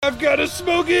I've got a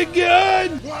smoking gun!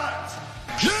 What?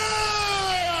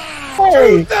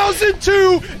 Hey.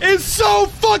 2002 is so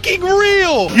fucking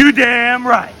real! You damn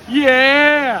right.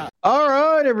 Yeah! All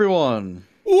right, everyone.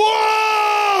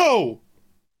 Whoa!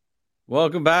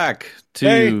 Welcome back to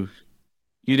Hey.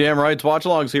 You Damn Right's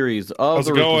watch-along series of How's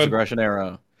the it Ruthless going? Aggression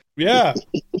era. Yeah.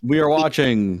 We are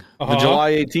watching the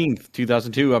July 18th,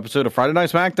 2002 episode of Friday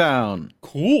Night SmackDown.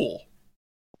 Cool.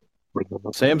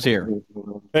 Sam's here.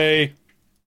 Hey.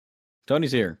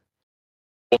 Tony's here.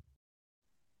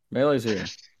 Melee's here.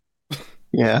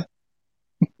 Yeah.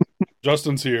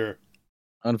 Justin's here.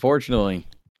 Unfortunately.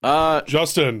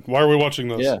 Justin, why are we watching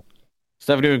this? Yeah.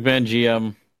 Stephanie McMahon,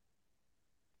 GM.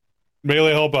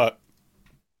 Melee Hellbot.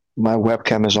 My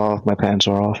webcam is off. My pants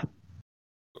are off.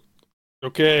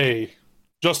 Okay.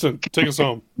 Justin, take us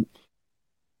home.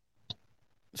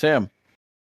 Sam.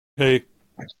 Hey.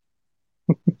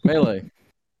 Melee.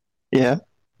 Yeah.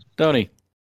 Tony.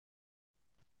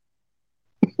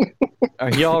 Are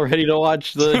y'all ready to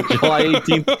watch the July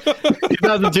 18th,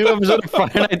 2002 episode of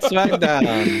Friday Night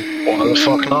SmackDown? Why the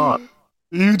fuck not?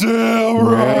 You damn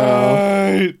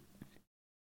right.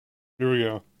 Here we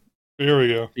go. Here we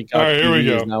go. Peacock All right, here we TV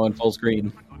go. is now in full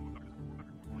screen.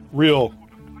 Real.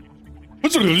 we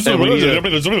need to set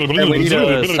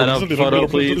up photo,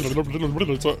 please.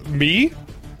 Me?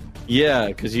 Yeah,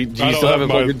 because you I still have it don't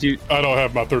plugged into. I don't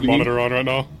have my third monitor on right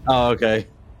now. Oh, okay.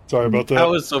 Sorry about that. That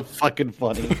was so fucking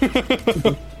funny.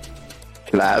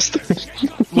 Last.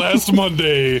 Last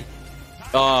Monday.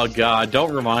 Oh god,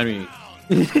 don't remind me.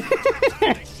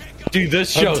 Dude, this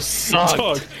show sucked.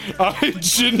 Dog, I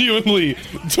genuinely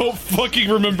don't fucking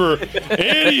remember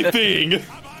anything.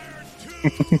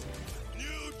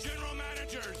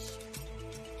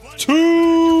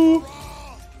 Two.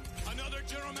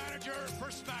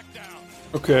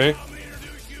 Okay.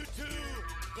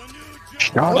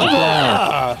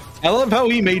 Ah! I love how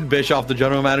he made Bischoff the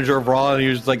general manager of Raw, and he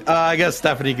was just like, I guess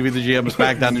Stephanie can be the GM of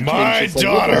SmackDown. And My it's just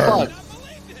like, what the daughter.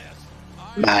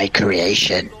 fuck? My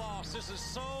creation.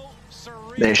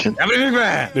 Nation. Stephanie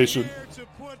McMahon. Nation.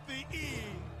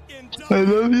 I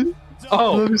love you.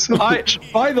 Oh, so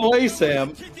by the way,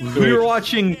 Sam, we were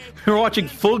watching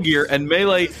Full Gear, and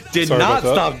Melee did Sorry not about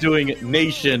that. stop doing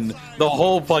Nation the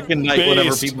whole fucking night whenever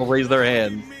Based. people raise their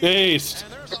hand. Based.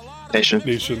 Nation.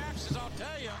 Nation.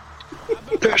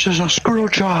 This is a screw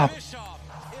job.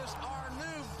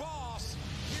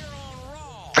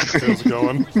 How's it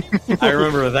going? I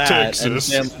remember that, Texas. and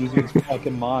Sam loses his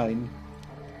fucking mind.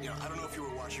 You know, I don't know if you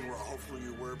were watching Raw. Hopefully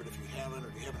you were, but if you haven't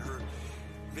or you haven't heard,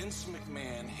 Vince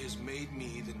McMahon has made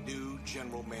me the new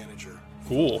general manager.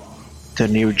 Cool. The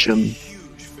new gym.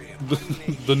 Huge fan.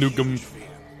 The Nougat. Fan.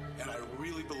 And I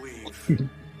really believe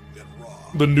that Raw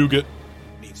The Nougat.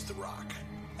 needs The Rock.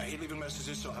 I hate leaving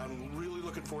messages, so I'm really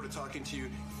looking forward to talking to you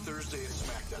Thursday at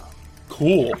SmackDown.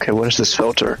 Cool. Okay, what is this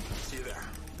filter? See you there.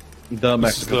 The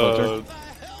This is Mexico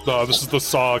filter. this is the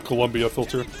Saw Columbia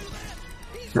filter.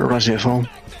 It reminds me of home.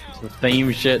 The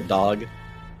same shit, dog.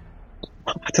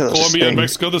 I thought that was Colombia and Spain.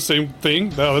 Mexico, the same thing?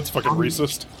 No, that's fucking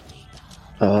racist.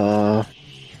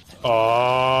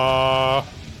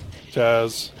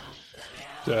 Taz.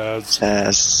 Taz.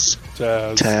 Taz.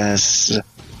 Taz.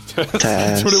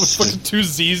 That's what it was, fucking two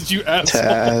Z's, you asshole.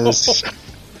 Taz.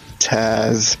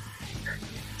 Taz.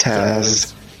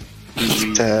 Taz.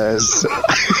 Taz.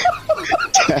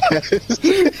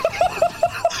 Taz.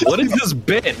 What is this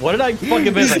bit? What did I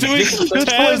fucking miss? He's doing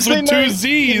Taz with two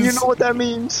Z's. You know what that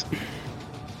means?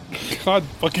 God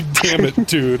fucking damn it,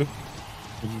 dude.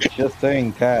 Just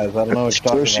saying Taz. I don't know what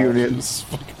you're First talking about. Union. Jesus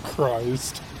fucking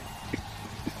Christ.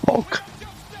 Hulk.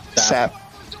 Sap.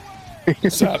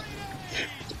 Sap.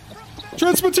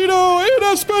 Transmitino en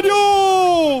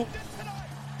Espanol!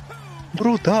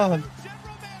 Brutal.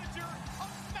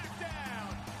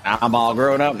 I'm all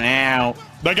grown up now.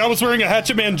 That guy was wearing a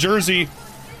Hatchet Man jersey.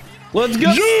 Let's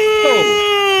go!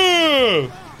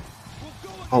 Yeah!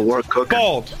 Oh, we're cooking.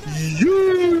 Bald.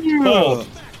 Bald.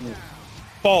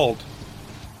 Bald.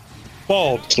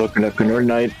 Bald. It's looking like another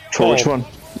night. For which one?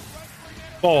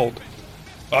 Bald.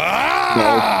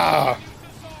 Ah!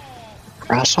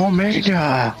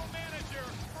 WrestleMania.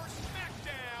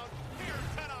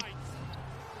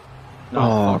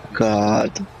 Oh,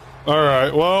 God.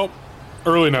 Alright, well,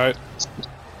 early night.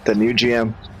 The new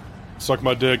GM. Suck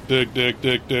my dick, dick, dick,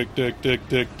 dick, dick, dick, dick,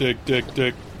 dick, dick, dick,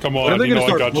 dick. Come When are on, they you gonna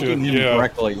know I start got you. booking him Yeah,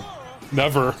 correctly?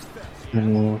 never.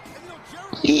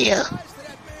 Yeah.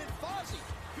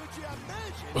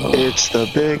 It's the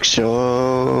big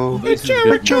show. This is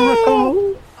good,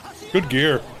 Jericho. Good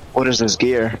gear. What is this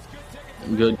gear?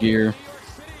 good gear.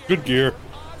 Good gear.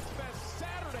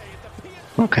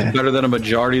 Okay. Better than a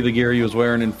majority of the gear he was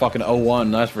wearing in fucking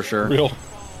 01, that's for sure. Real.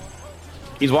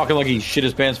 He's walking like he shit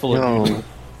his pants full of No. doo-doo.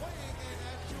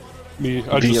 Me,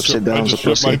 I Be just upside down as a shit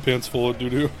my pussy. pants full of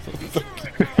doo-doo.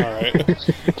 Alright.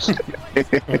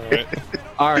 Alright.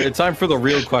 Alright, it's time for the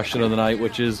real question of the night,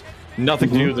 which is nothing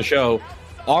to do with the show.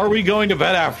 Are we going to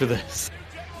bed after this?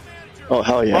 Oh,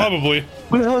 hell yeah. Probably.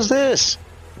 Who the hell is this?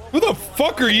 Who the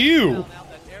fuck are you?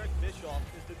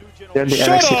 They're in the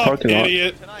Shut NXT up, parking lot.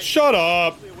 idiot. Shut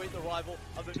up.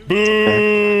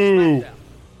 Boo.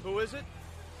 Who is it?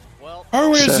 Well,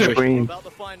 Who is Seth it? Green. about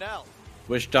to find out.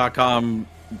 Wish.com,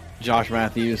 Josh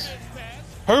Matthews.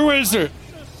 Who is it?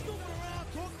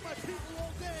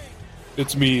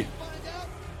 It's me,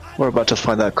 We're about to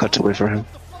find that cutaway for him.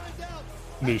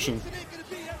 Nation.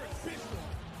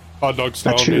 Hot dog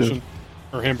style Not you. nation.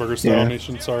 Or hamburger style Yeah.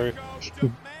 nation, sorry.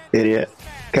 Idiot.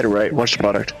 Get it right. Watch the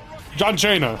product. John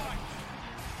Cena.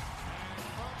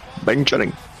 Bang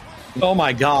Jennings. Oh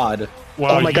my god.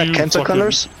 Wow, Oh my god, you Kenta fucking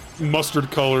colors? Mustard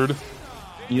colored.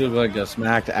 You look like a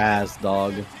smacked ass,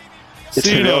 dog. It's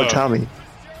Cena. Hideo Itami.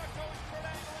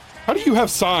 How do you have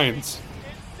signs?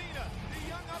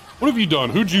 What have you done?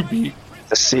 Who'd you beat?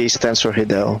 The C stands for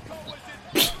Hideo.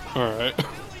 Alright.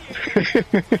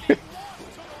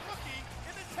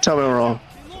 Tell me I'm wrong.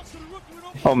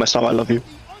 Oh, my son, I love you.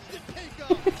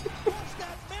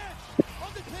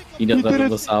 He does that did with it.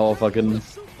 the sour fucking.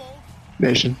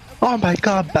 Nation. Oh my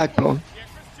god, backbone.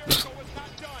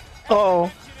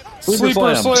 Oh.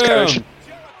 Sleeper Slam. Slam!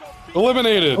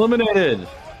 Eliminated! Eliminated.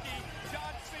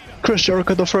 Chris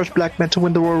Jericho, the first black man to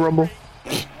win the Royal Rumble.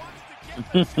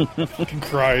 Fucking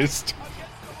Christ.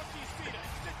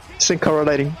 Sync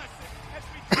correlating.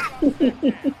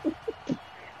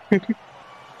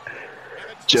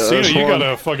 Just Cena, you one.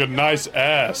 got a fucking nice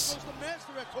ass.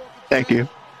 Thank you.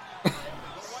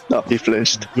 Not be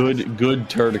flinched. Good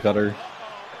turd cutter.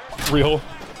 Real.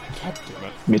 God damn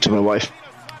it. Me to my wife.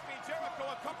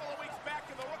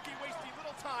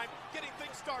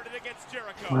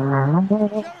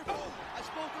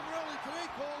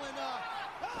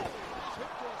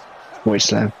 Waist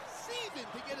slam.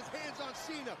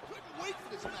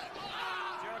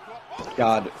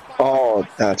 God. Oh,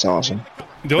 that's awesome.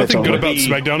 The only That's thing good all about right.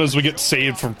 SmackDown is we get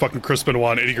saved from fucking Chris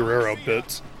Benoit and Eddie Guerrero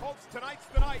bits.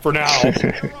 For now.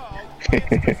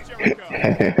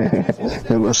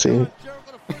 We'll see.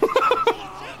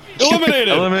 Eliminated!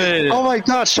 Eliminated. Oh my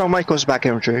god, Shawn Michaels back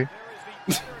entry.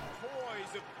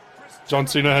 John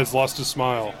Cena has lost his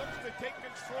smile.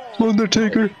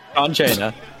 Undertaker. On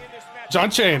China.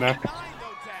 John Cena.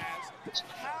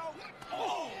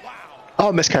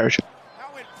 Oh, miscarriage.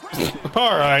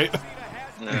 Alright.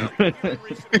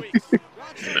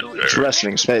 It's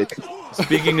wrestling's fake.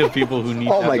 Speaking of people who need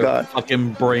Oh to have my their God.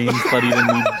 fucking brain studied and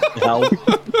need help.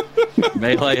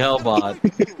 Melee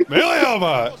Hellbot. Melee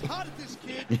Helmet!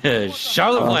 Yeah,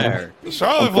 Charlotte Flair.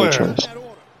 Charlotte Flair!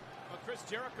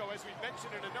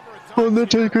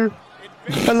 Undertaker.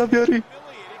 I love you, Eddie.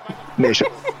 Nation.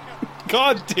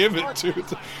 God damn it, dude.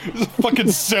 It's a fucking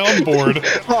soundboard.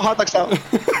 Oh, hot dog style.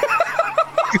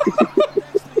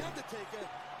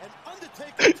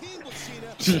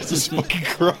 Jesus fucking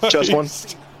Christ. Just one.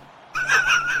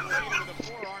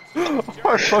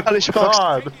 Alicia Fox.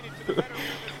 God.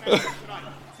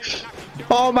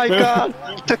 Oh my god.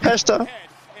 Takeshita.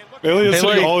 Bailey is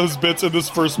Bailey. saying all his bits in this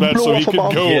first match so Blow he off a can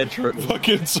bomb. go Yeah, true.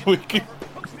 fucking so he can,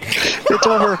 It's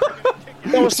over.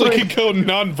 That was so he three. can go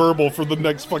non-verbal for the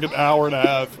next fucking hour and a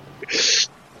half.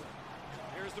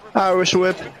 Irish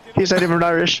whip. He's not even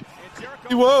Irish.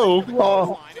 Whoa.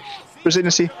 Oh.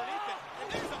 Resiliency.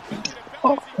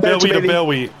 Oh, Bailey to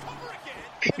Bailey.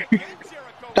 Bailey.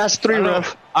 That's three,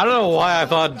 ref. I don't know why I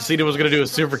thought Cena was going to do a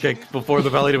super kick before the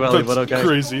belly to belly, That's but okay.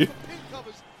 crazy.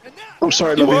 I'm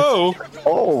sorry, love you. Whoa.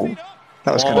 Oh.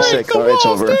 That was kind Oh. of sick. Alright, it's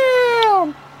over.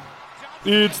 Down.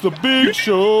 It's the big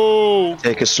show.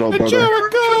 Take it slow, And brother.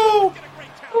 Jericho.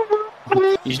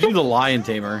 You should do the Lion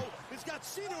Tamer.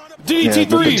 Yeah, DDT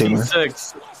look at 3. him.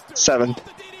 6, 7.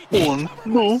 1.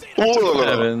 No.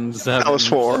 7, 7. That was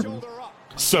 4.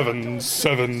 7,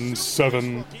 7,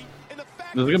 7.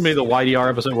 This is going to be the YDR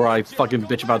episode where I fucking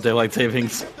bitch about daylight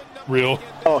savings. Real.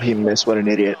 Oh, he missed. What an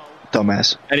idiot.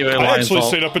 Dumbass. Anyway, I Lion actually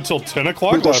Salt. stayed up until 10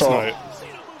 o'clock Who's the last salt? night.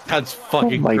 That's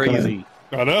fucking Oh my crazy.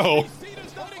 I know.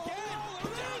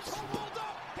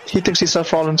 He thinks he's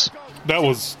Seth Rollins. That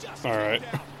was... Alright.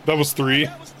 That was 3.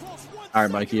 All right,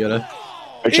 Mike Yoda.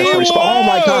 Or Jeff Hardy spot. Oh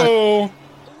my god. Ew!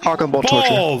 Harken ball torture.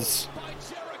 Balls!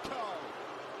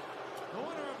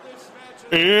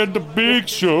 And the big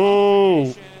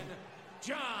show!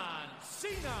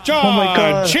 John Oh my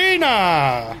God.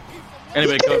 Cena!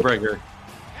 Anyway, Code Breaker.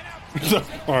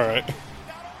 Alright.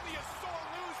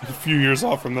 A few years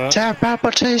off from that. Tap out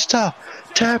Batista.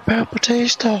 Tap out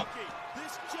Batista.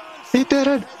 He did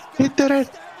it. He did it.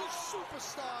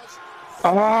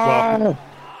 Ah. Well,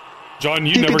 John,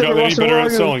 you DPW never got any roster better at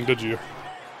warrior. selling, did you?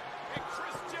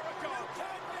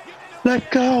 Let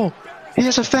go. He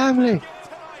has a family.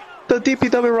 The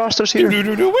DPW roster's here.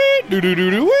 Do-do-do-do-it,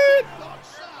 do-do-do-do-it.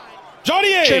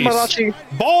 Johnny Shane Ace! Malachi.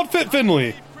 Bald Fit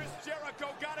Finley.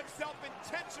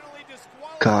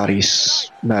 God,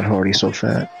 he's Matt Hardy so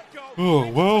fat. Oh,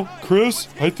 well, Chris,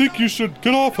 I think you should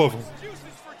get off of him.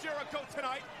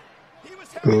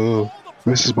 Oh,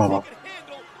 Mrs. Baba.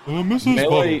 Mrs.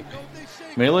 Melee,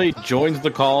 Bubba. Melee joins the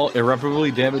call,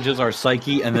 irreparably damages our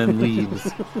psyche, and then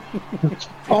leaves.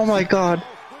 Oh my God.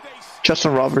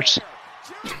 Justin Roberts.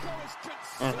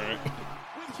 Alright.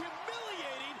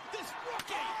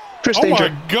 Chris Oh Danger.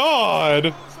 my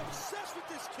god!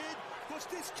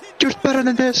 You're better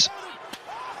than this.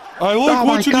 I like Oh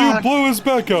my watching you God. blow his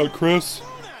back out, Chris.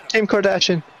 Team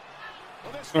Kardashian.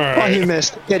 Oh, he Alright.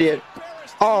 missed. Idiot.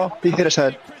 Oh, he hit his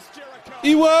head.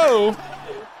 Ewo!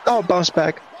 Oh, bounce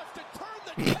back.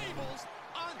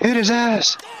 Hit his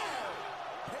ass.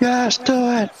 Yes, do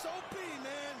it.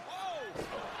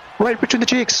 Right between the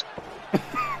cheeks.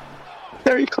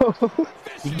 There you go.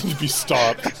 You need to be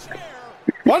stopped.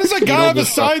 Why does that guy have a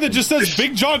sign that just says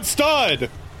Big John Stud?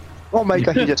 Oh my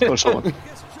God, he just goes someone.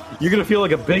 You're gonna feel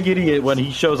like a big idiot when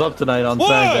he shows up tonight on Look!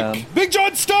 SmackDown. Big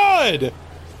John Stud!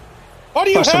 Why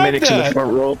do you have Medics in the that?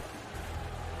 front row.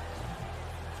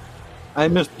 I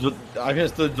missed the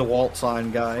DeWalt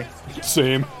sign guy.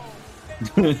 Same.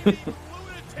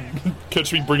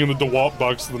 Catch me bringing the DeWalt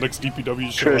box to the next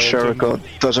DPW show. Chris Jericho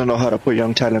doesn't know how to put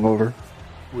Young Talon over.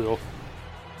 Will.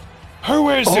 Who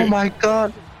is Oh it? my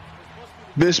God.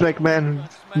 Vince McMahon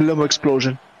limo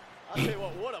explosion. I'll tell you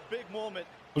what a big moment.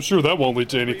 I'm sure that won't lead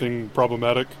to anything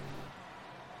problematic.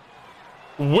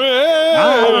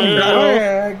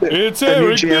 Well, it's The new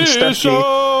Eric GM Stephanie.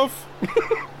 Bischoff.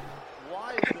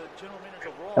 Why is the general manager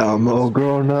Raw? I'm all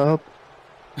grown up.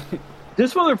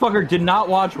 This motherfucker did not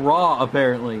watch Raw,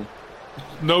 apparently.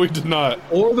 No, he did not.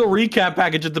 Or the recap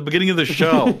package at the beginning of the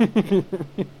show.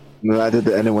 Neither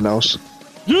did anyone else.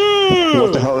 Yeah!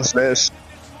 What the hell is this?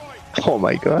 Oh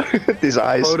my God. These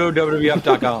eyes.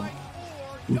 PhotoWWF.com.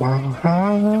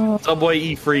 Subway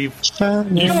E free.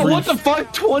 Yo, what the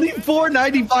fuck?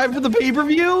 $24.95 for the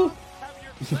pay-per-view?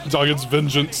 Dog, it's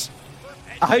vengeance.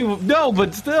 No,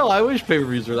 but still, I wish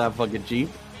pay-per-views were that fucking cheap.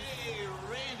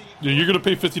 Yeah, you're gonna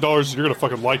pay $50 and you're gonna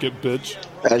fucking like it, bitch.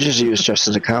 I just used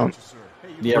Justin's account.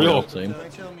 Yeah, Real. real same.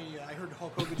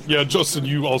 Yeah, Justin,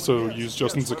 you also use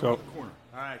Justin's account.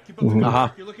 Uh-huh.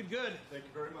 You're looking good. Thank you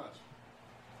very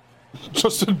much.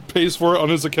 Justin pays for it on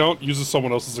his account, uses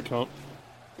someone else's account.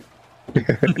 Oh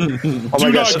Do my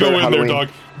not God, go in there, Halloween. dog.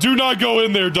 Do not go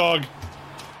in there, dog.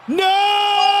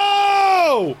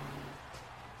 No!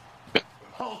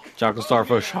 Chocolate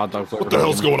Starfish hot dog flavor. What the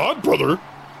hell's going on, brother?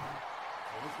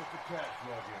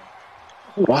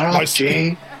 What My up,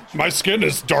 G? My skin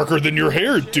is darker than your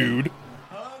hair, dude.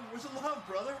 Where's the love,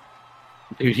 brother?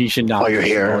 Dude, he should not. Oh, you're be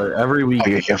here. sore. Every week, Are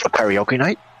you here for karaoke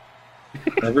night?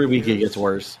 every week it gets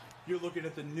worse. You're looking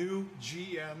at the new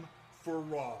GM for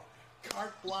Raw.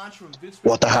 Carte blanche from Vince.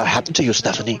 What the hell happened to you,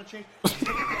 Stephanie? Take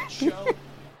that show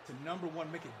to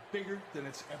 #1, make it bigger than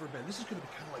it's ever been. This is going to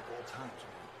be kind of like old times, man.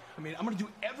 I mean, I'm going to do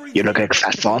everything. You look like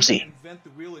Fat to Fonzie. Invent the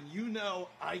wheel, and you know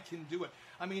I can do it.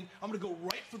 I mean, I'm going to go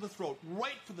right for the throat,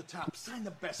 right for the top. Sign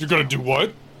the best. You're gonna do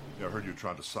what? Yeah, I heard you were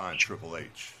trying to sign Triple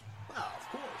H. Well, of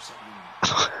course.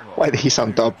 Why did he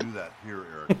sound dumb? Do that here,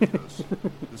 Eric, because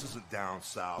this is a down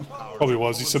south. Probably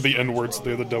was. He said the N words.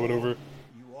 They had to dub it over.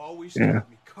 You always Yeah. told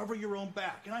me cover your own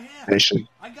back, and I have. Nation.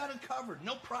 I got it covered.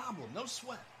 No problem. No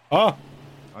sweat. Ah,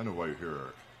 I know why you're here,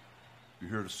 Eric. You're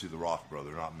here to see the Rock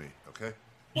brother, not me, okay?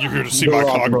 you're here to see my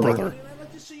Rock, cock, brother. brother. I'd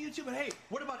like to see you too, but hey,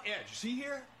 what about Edge? Is he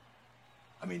here?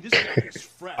 I mean, this guy is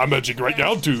fresh. I'm edging right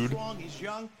now, He's dude. Strong. He's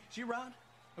young. Is he around?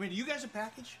 I mean, are you guys a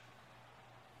package?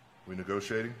 We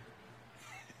negotiating?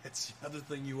 That's the other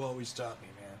thing you always taught me,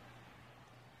 man.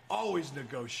 Always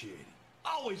negotiating.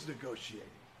 Always negotiating.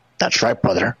 That's right,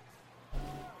 brother.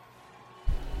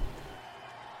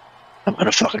 I'm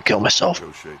gonna fucking kill myself.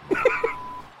 Negotiating.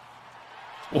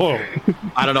 Whoa.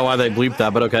 I don't know why they bleeped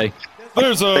that, but okay.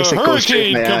 There's a Basic ghost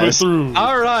hurricane shit, coming man. through.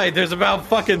 All right, there's about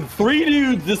fucking 3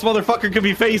 dudes this motherfucker could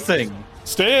be facing.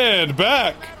 Stand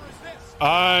back.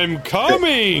 I'm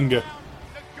coming.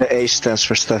 The A stands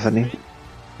for Stephanie.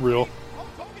 Real.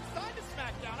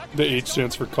 The H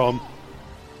stands for cum.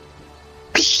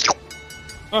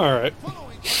 Alright.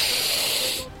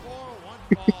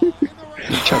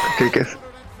 Chocolate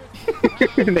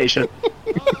cake. Nation.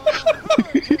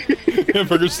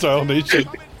 Hamburger Style Nation.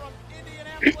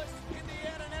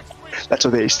 That's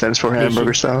what the H stands for,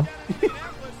 hamburger style.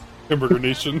 Hamburger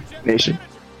Nation. Nation.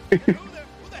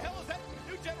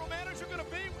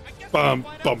 Bum,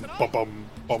 bum, bum, bum,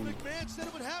 bum.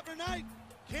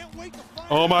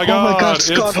 Oh my god,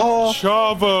 Scott it's Hall.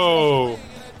 Chavo!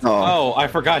 Oh, I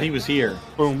forgot he was here.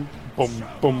 Boom, boom,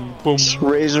 boom, boom. It's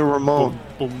Razor Ramon.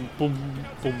 Boom, boom,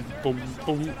 boom, boom,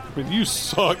 boom. I mean, you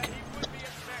suck.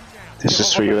 This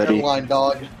is for you, Eddie. Line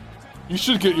dog. You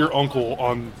should get your uncle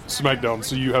on SmackDown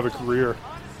so you have a career.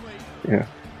 Yeah.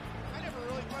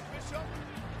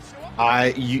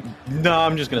 No,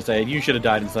 I'm just gonna say it. You should have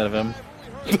died instead of him.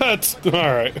 That's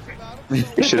alright.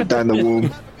 You should have died in the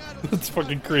womb. That's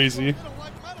fucking crazy.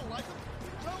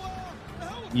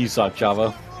 You suck,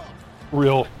 Chavo.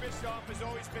 Real.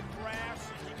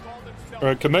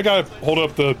 Alright, can that guy hold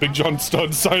up the Big John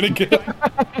Studd sign again?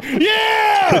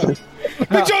 Yeah!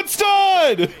 Big John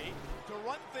Studd!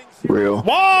 Real.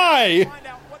 Why?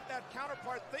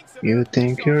 You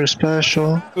think you're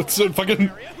special? That's it,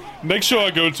 fucking. Next show I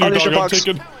go to, Alicia dog, I'm Fox.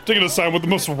 taking a sign with the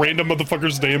most random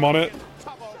motherfucker's name on it.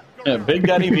 Yeah, Big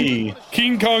Daddy V.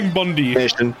 King Kong Bundy.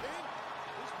 Nation.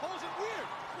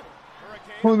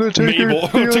 Undertaker. Mabel.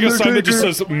 Take a sign that just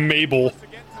says Mabel.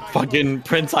 Fucking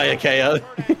Prince Iakea.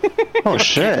 Oh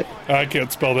shit! I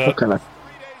can't spell that.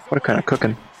 What kind of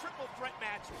cooking?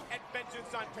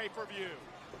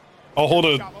 I'll hold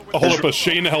up a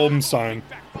Shane Helm sign.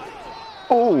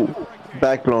 Oh,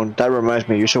 Backbone. That reminds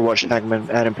me. You should watch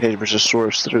Adam Page versus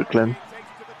Swerve Strickland.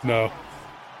 No.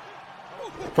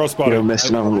 You're Crossbody.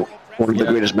 missing out on one of the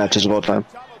greatest matches of all time.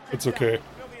 It's okay.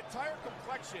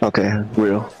 Okay,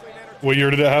 real. What year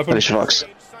did it happen? Alicia Fox.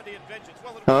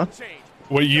 Huh?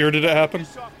 What year did it happen?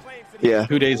 Yeah,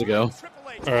 2 days ago.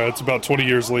 Alright, it's about 20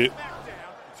 years late.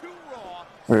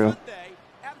 real.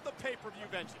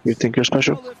 You think you're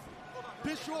special?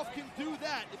 Bischoff can do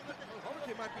that.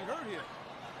 Hurricane might be hurt here.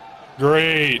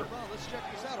 Great.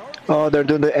 Oh, they're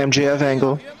doing the MJF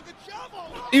angle.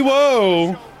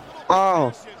 Whoa!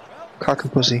 Oh, cock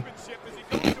and pussy.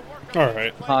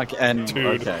 Alright. Hawk and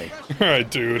Dude. okay. Alright,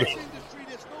 dude.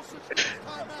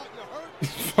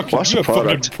 Fucking, Watch you the have fucking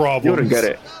product. problems. You wouldn't get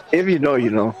it. If you know, you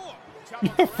know. You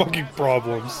have fucking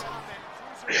problems.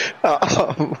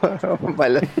 My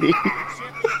lefty.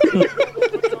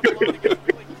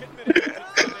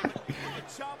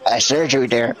 Surgery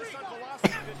there.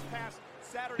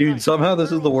 Dude, somehow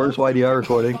this is the worst YDR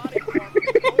recording.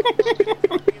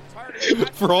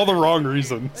 For all the wrong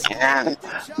reasons.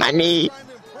 My knee.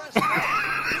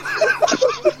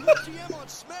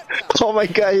 Oh my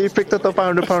god, he picked up the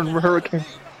pound-to-pound hurricane.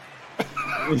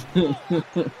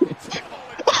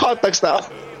 Oh, touchdown.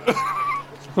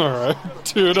 Alright.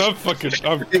 Dude, I'm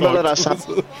Even though that's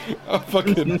cooked.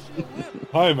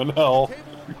 I'm in hell.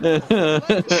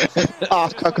 Ah,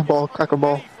 cock and ball, cock and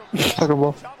ball, cock and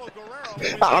ball.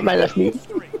 Ah, my left knee.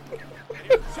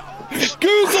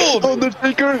 Goozled!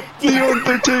 Undertaker, the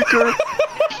Undertaker.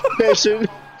 Nation.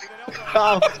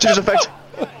 Ah, choose effect.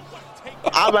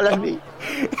 Ah, my left knee.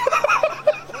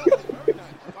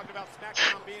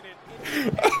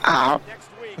 Ah.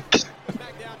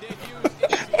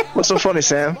 What's so funny,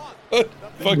 Sam? I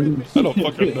don't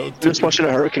fucking know. Dude. Just watching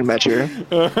a hurricane match here.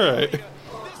 Alright.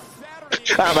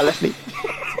 Ah, my left knee.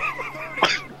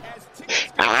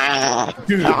 Ah.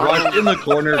 Dude, Rock in the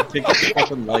corner picking his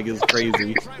fucking leg is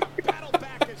crazy.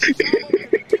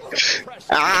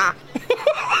 Ah.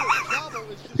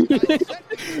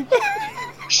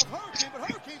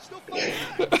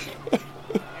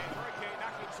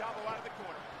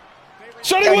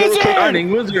 Shining Wizard!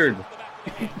 Shining Wizard!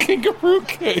 Kangaroo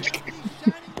kick!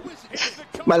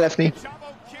 My left knee.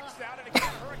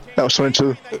 That was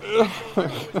 22.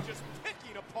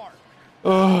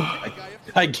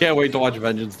 I can't wait to watch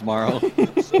Vengeance tomorrow.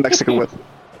 Mexican whip.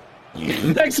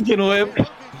 Mexican whip!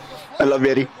 I love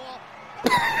you, Eddie.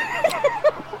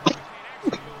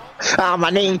 Ah, my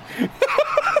knee.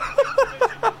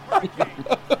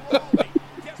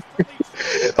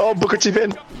 Oh, Booker T.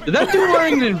 Vin. Is that dude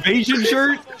wearing an invasion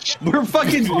shirt? We're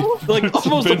fucking like It's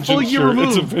almost a full year shirt.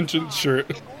 removed. It's a vengeance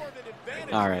shirt.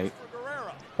 Alright.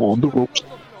 On the ropes.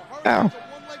 Ow.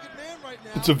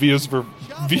 It's a V is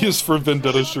for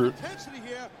Vendetta shirt.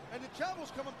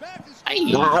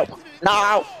 No.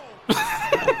 No.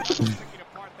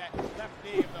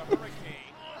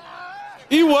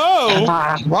 Whoa!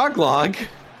 Rock log?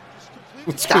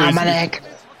 That's crazy. Dominic.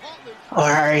 Where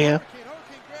are you?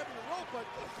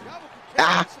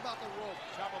 Ah.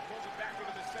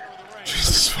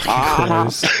 Jesus fucking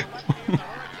Christ.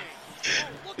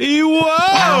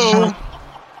 Whoa!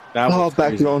 That Oh, was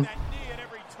crazy. backbone.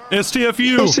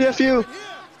 STFU! CFU.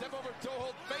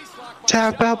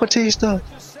 Tap out Batista.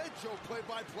 Just said Joe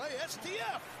play-by-play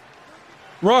STF.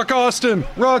 Rock Austin!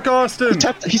 Rock Austin!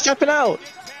 He's tapping out.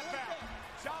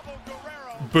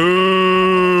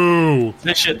 Boo!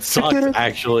 This shit sucks,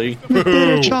 actually. Boo!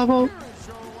 Chavo.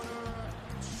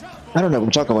 I don't know what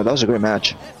I'm talking about. That was a great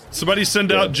match. Somebody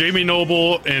send out Jamie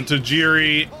Noble and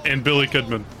Tajiri and Billy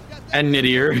Kidman. And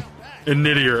Nidier. And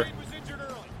Nidier. It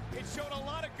showed a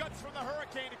lot of guts from the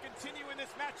Hurricane to continue in this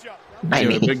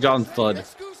matchup. Dude, Big John Stud.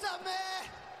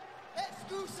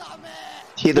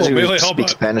 He doesn't Well, even Billy, how speak about-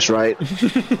 Spanish, right?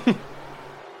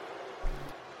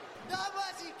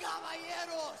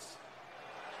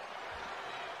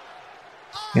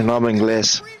 You know, I'm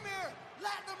English.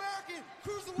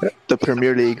 The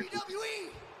Premier League. Prove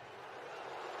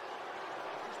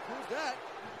that.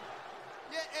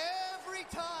 Yet every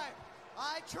time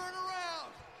I turn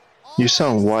around, You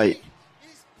sound white.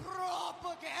 is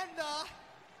propaganda.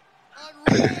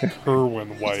 Kerwin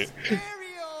White.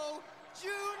 Ontario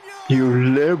Junior. You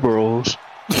liberals.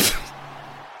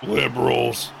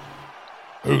 Liberals.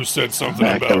 Who said something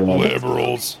Back about the wall.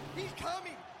 liberals? He's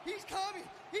coming. He's coming.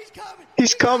 He's coming.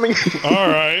 He's coming. All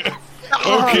right.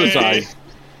 Okay. Suicide.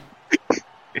 I'm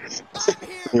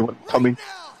here He was coming.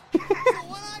 now. So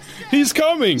when I say He's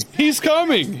coming. He's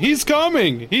coming. He's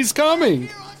coming. He's coming.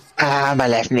 here on Ah, my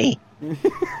left knee. Rey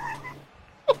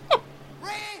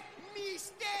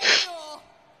Mysterio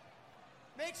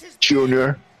makes his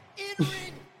Junior.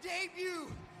 in-ring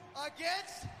debut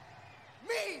against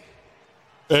me.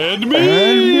 And me.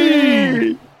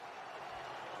 Hey.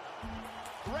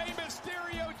 Rey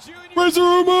Mysterio Jr. Where's the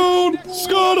Ramon?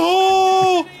 Scott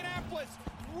Hall. Indianapolis.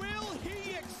 Will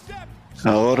he accept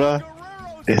Ahora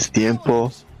Guerrero's es tiempo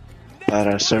challenge?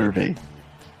 para survey.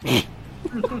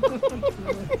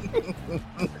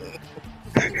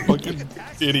 Fucking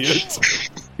idiot.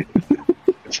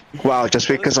 Wow, just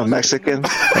because I'm Mexican?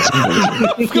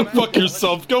 Go fuck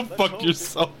yourself. Go fuck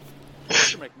yourself.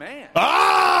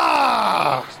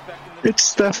 Ah! It's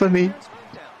Stephanie.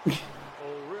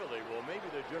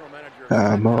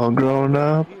 I'm all grown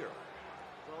up.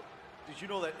 Did you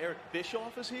know that Eric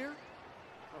Bischoff is here?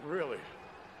 Really?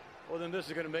 Well, then this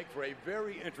is going to make for a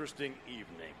very interesting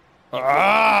evening.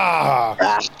 Ah!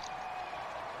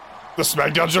 The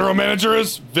SmackDown general manager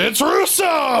is Vince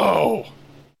Russo.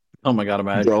 Oh my god,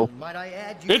 imagine. Bro. Might I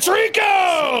add, you It's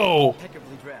Rico.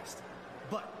 impeccably dressed.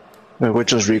 But Wait,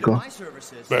 which was Rico? my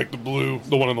services, Back to blue,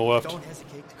 the one on the left. don't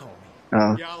hesitate to call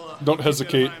me. Don't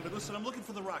hesitate. But listen, I'm looking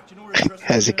for the Rock. Do you know where his dressing room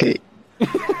Hesitate.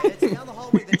 It's down the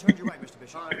hallway, then turn your right, Mr.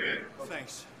 Bishop. is?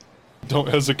 Thanks. Don't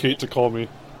hesitate to call me.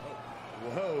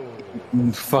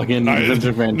 Fucking Nice, Vince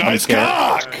McMahon. nice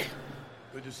cock.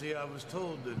 Good to see. I was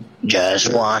told that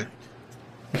Just one.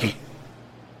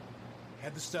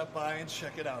 had to stop by and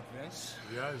check it out, Vince.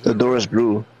 The door is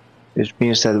blue. It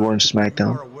means that we're in Are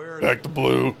SmackDown. aware that Back to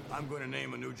blue. I'm going to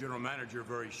name a new general manager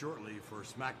very shortly for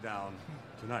SmackDown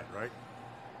tonight, right?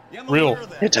 Yeah, I'm Real. aware of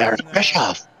that. It's Eric And,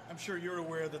 Bischoff. I'm sure you're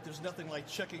aware that there's nothing like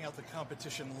checking out the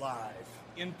competition live,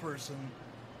 in person,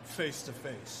 face to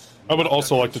face. I would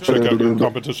also like to check out your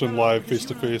competition live face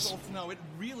to face. No, it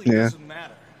really Yeah. doesn't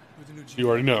matter who the new You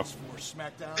already know. for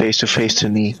SmackDown. Face to face to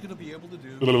knee. He's going to be able to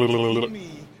do keep me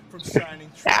from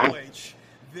signing Triple H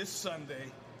this Sunday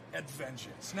at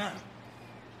Vengeance. Now,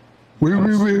 Wait.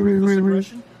 ruthless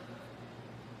aggression?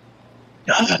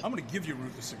 I'm going to give you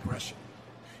ruthless aggression.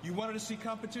 You wanted to see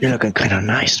competition? You're looking kind of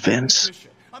nice, Vince.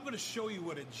 I'm going to show you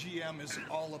what a GM is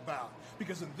all about.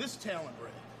 Because in this talent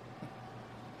raid,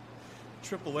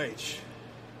 Triple H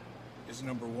is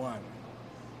number one,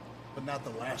 but not the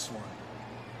last one.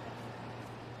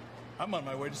 I'm on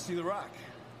my way to see The Rock.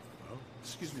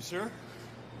 Excuse me, sir.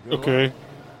 Okay.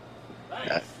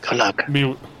 Good luck.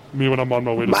 Me when I'm on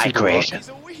my way to My see The Rock. creation. He's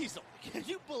a weasel. Can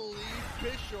you believe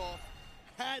Bischoff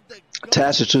had the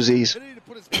Taz with two Z's. ability to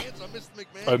put his hands on Mr.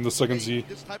 McMahon I'm the second Z. in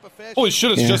this type of fashion? Holy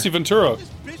shit, it's Yeah. Jesse Ventura. This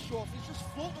Bischoff is just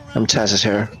floating around I'm Taz's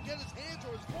hair. and get his hands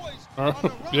or his voice on The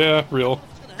Rock. Yeah, real.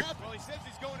 What's gonna happen? Well, he says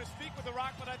he's going to speak with The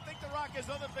Rock, but I think The Rock has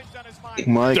other things on his mind.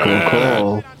 Michael Da-da.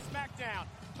 Cole. On SmackDown,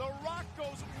 The Rock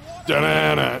goes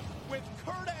Da-da-da. with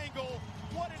Kurt Angle.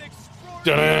 What an Da-da-da.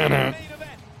 extraordinary main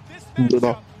event. This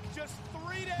Da-da. matchup just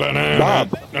 3 days Banana. Bob.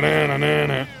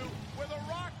 Banana. where The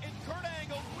Rock and Kurt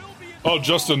Angle will be Oh,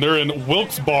 Justin, they're in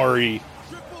Wilkes-Barre.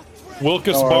 triple threat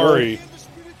Wilkes-Barre.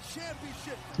 undisputed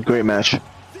championship. Great match. The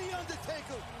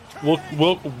Undertaker.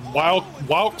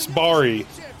 Wilkes-Barre.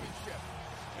 Championship.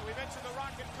 And we mentioned The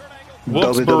Rock and Kurt Angle WWE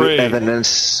Wilkes-Barre.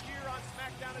 evidence. here on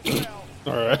SmackDown as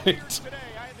well. All right. Today,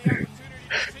 I had the opportunity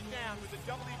to sit down with the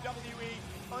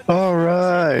WWE All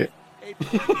right. a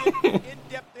brilliant,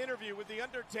 in-depth interview interview with The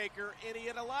Undertaker, and he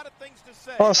had a lot of things to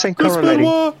say Oh, same Chris color lady.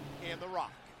 Benoit. and The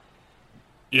Rock.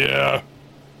 Yeah.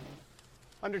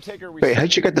 Undertaker, Wait,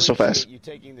 how'd you get this so fast? You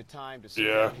taking the time to sit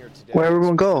Yeah. down here today Where'd everyone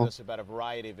and speak go? with us about a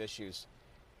variety of issues,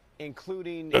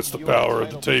 including That's the your power of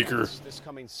the title Taker. defense this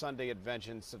coming Sunday at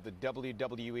Vengeance of the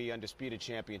WWE Undisputed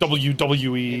Championship.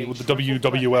 WWE In a with the triple threat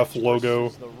WWF match logo.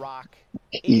 versus The Rock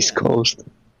East and Coast.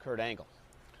 Kurt Angle.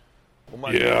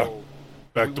 Yeah.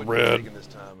 Back to red.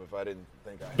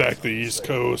 Back to the East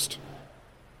Coast.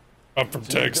 I'm from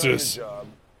Texas.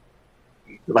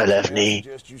 My left knee.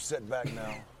 You sit back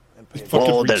now and pay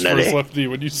Fucking Oh, reached for his definitely. left knee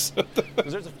when you said that.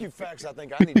 Because there's a few facts I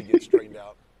think I need to get straightened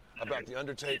out about The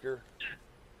Undertaker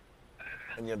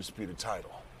and the Undisputed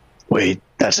title. Wait,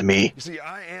 that's me. You see,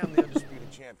 I am the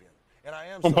Undisputed Champion. And I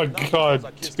am Oh so my not because god,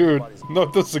 I kissed dude. anybody's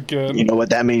Not this again. You know what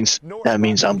that means? That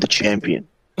means I'm the champion.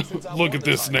 since I Look won at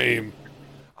the this title. name.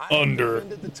 I have Under.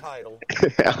 defended the title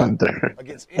Under.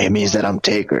 against It means that I'm anybody and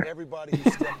Taker. everybody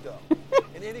who stepped up.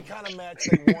 In any kind of match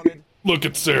they wanted, Look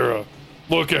at Sarah.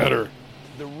 Look at her.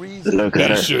 the reason Look at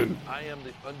her. Nation. I am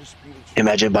the Undisputed Champion.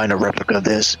 Imagine buying a replica of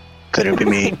this. Couldn't be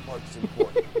me. Part's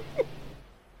important.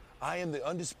 I am the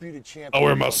Undisputed Champion. I'll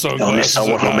wear my Only sunglasses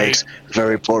someone at who night. makes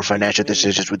very poor financial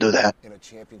decisions would do that. in a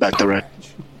championship Back to red.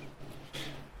 match.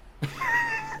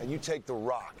 And you take The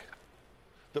Rock.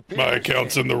 The My people's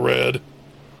account's in champion. the red.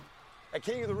 At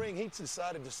King of the Ring, he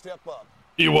decided to step up.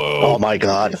 Oh Ewo. my Take a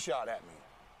god. shot at me.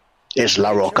 It's La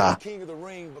He chose Roca. King of the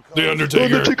Ring because The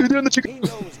Undertaker. he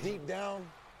knows deep down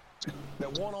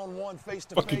that one-on-one, Fucking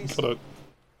face-to-face, gonna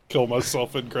kill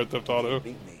myself in Grand Theft Auto.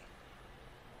 beat me.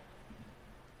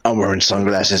 I'm wearing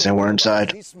sunglasses and we're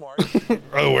inside. He's smart,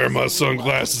 I wear my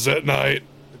sunglasses at night.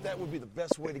 but that would be the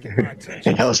best way to get my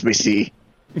attention. It helps me see.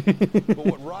 But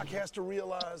what Rock has to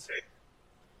realize,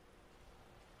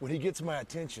 when he gets my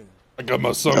attention, I got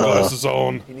my sunglasses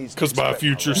on because my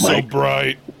future's so Mike.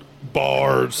 bright.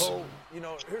 Bars. Cole, you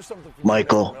know, here's something for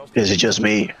Michael, everyone else. is it just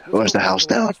me? Or is the house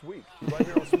down? Last week, right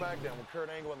here on SmackDown, with Kurt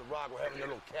Angle and The Rock were having their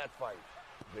little cat fight.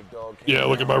 Big dog came Yeah,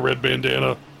 look at my down, red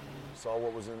bandana. saw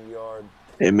what was in the yard.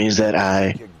 It means that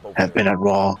I have been at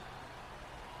Raw.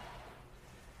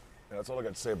 And that's all I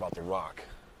got to say about The Rock.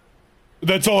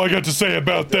 That's all I got to say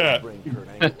about that. Bring Kurt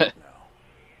Angle up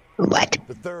now. What?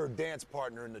 The third dance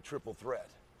partner in the triple threat.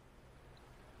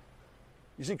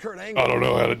 You see, Kurt Angle, I don't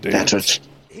know how to That's dance. what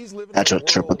he's living that's in a what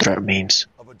triple world threat means.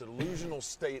 of a delusional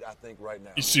state, I think, right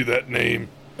now. You see that name?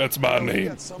 That's my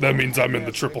name. That means I'm in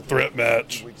the triple threat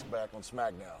match. Weeks back on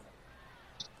SmackDown.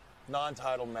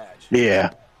 Non-title match.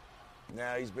 Yeah.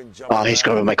 Now he's been jumping Oh, he's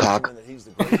around grabbing my thinking cock. that he's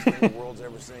the greatest thing the world's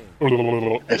ever seen.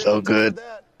 It felt good.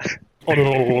 He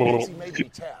made me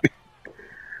tap.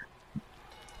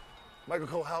 Michael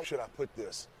Cole, how should I put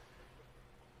this?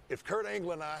 If Kurt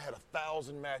Angle and I had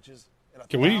 1,000 matches in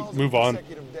Can we 1,000 move on?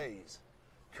 consecutive days,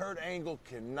 Kurt Angle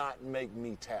cannot make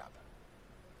me tap.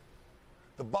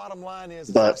 The bottom line is,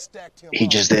 I But stacked him he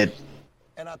up just did.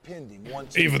 and I pinned him 1,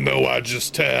 2, Even though I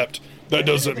just tapped, that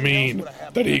doesn't mean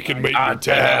that he can make me tap.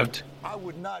 Tapped. I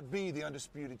would not be the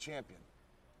undisputed champion.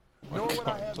 Nor would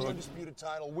I have the undisputed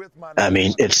title with my name. I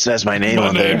mean, it says my name My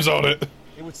on there. name's on it.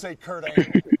 It would say Kurt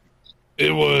Angle.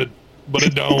 It would, but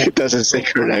it don't. It doesn't say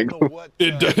So, Kurt I don't know Angle. what,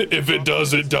 If it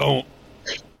does, it don't.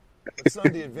 But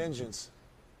Sunday at Vengeance,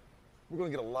 we're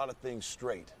going to get a lot of things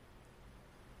straight.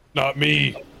 Not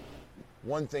me.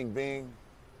 One thing being,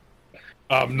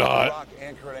 I'm The not. Rock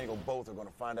and Kurt Angle both are going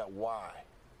to find out why.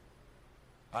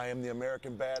 I am the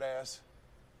American badass.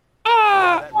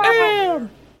 That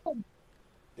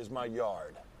is my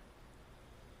yard.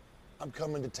 I'm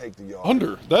coming to take the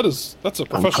yard. That's a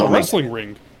professional coming. wrestling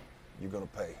ring. You're going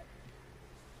to pay.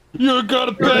 You're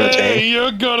gonna pay.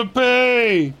 You're gonna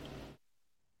pay.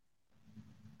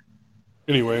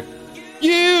 Anyway,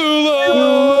 you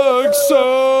look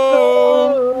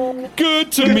so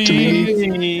good to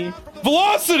me.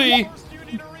 Velocity.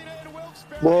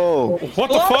 Whoa. What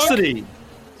the fuck? Velocity.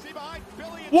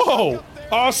 Whoa,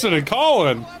 Austin and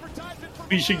Colin.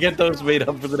 We should get those made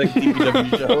up for the next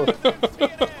DPW show.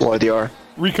 Boy, they are.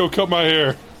 Rico cut my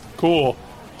hair. Cool.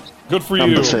 Good for I'm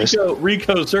you. the fist.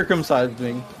 Rico circumcised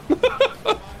me.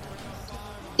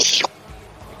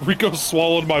 Rico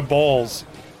swallowed my balls.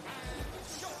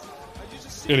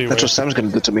 Anyway, That's what Sam's gonna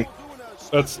do to me.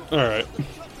 that's all right.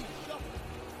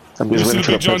 I'm Let me just see waiting the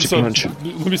for the Big John punch. Studd.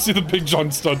 punch. Let me see the Big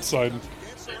John Studd sign.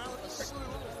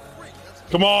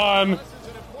 Come on,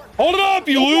 hold it up,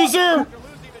 you loser!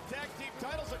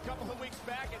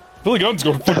 Billy Gunn's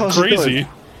going fucking hell's he crazy, doing?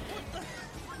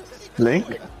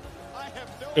 Link?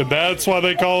 and that's why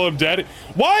they call him Daddy.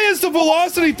 Why is the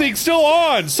velocity thing still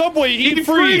on? Subway, eat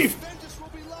free.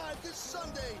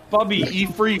 Bubby,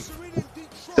 eat free.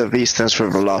 The V stands for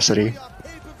velocity.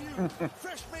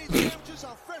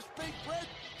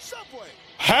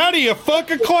 How do you fuck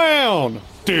a clown?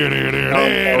 No!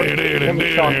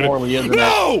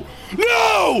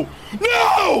 No!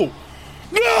 No!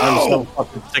 I'm so No!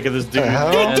 fucking sick of this dude.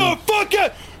 Get the fuck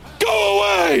out! Go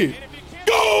away!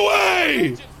 Go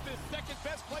away!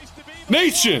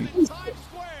 Nation!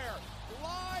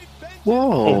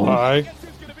 Whoa. Hi.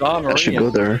 Don I should go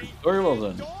there. Tori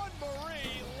Wilson.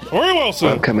 Tori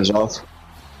Wilson! Webcam is off.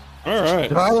 Alright.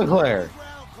 Tyler Claire.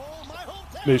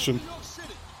 Nation.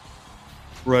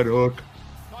 Red Hook.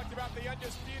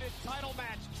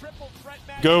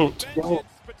 Goat.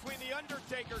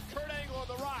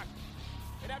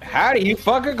 How do you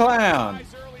fuck a clown?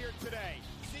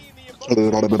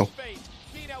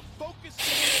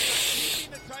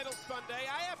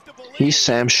 He's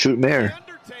Sam Shootmare.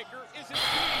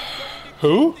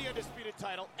 Who?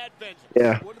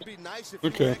 Yeah.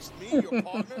 Okay.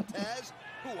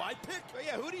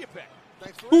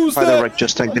 Who's Who's that? Heiderreich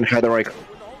just tanked in Heiderreich.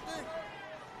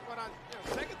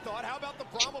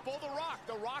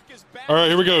 Alright,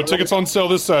 here we go. Tickets on sale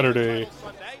this Saturday.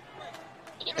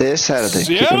 This Saturday.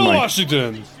 Keep in Seattle, mind.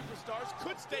 Washington.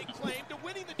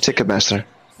 Ticketmaster.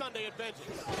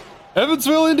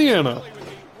 Evansville, Indiana.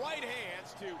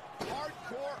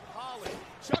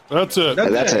 That's it.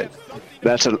 That's it.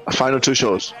 That's the final 2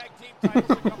 shows.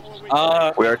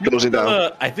 We are closing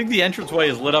down. I think the entranceway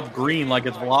is lit up green like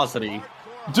it's Velocity.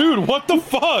 Dude, what the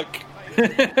fuck?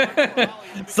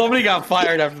 Somebody got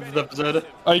fired after this episode.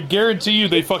 I guarantee you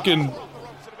they fucking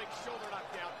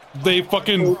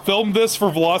filmed this for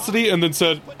Velocity and then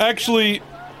said, actually,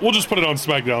 we'll just put it on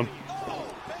SmackDown.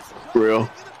 Real.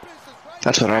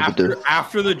 That's what I would do.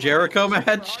 After the Jericho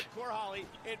match?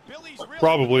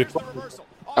 Probably.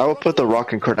 I would put the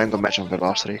Rock and Kurt Angle match on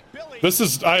Velocity.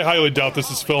 I highly doubt this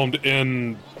is filmed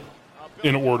in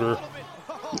order.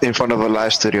 In front of a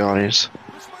live studio audience.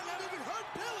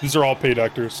 These are all paid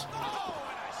actors.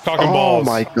 Cock and Oh balls.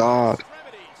 my god.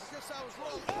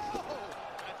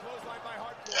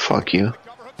 Fuck you.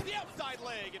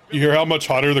 You hear how much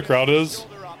hotter the crowd is?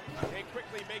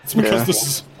 It's because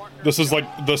Yeah. this is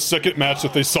like the second match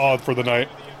that they saw for the night.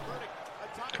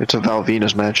 It's a Val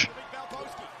Venus match.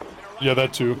 Yeah,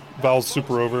 that too. Val's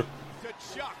super over.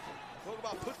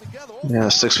 Yeah,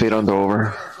 6 feet under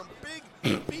over.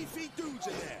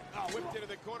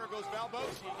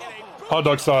 Hot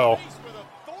dog style.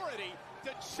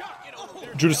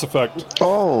 Judas effect.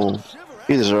 Oh,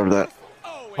 he deserved that.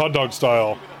 Hot dog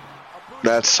style.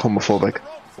 That's homophobic.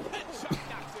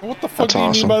 What the fuck That's do you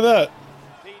awesome. mean by that?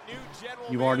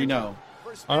 You already know.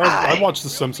 I watched The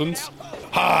Simpsons.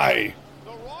 Hi.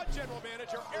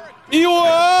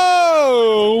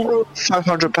 Ewo!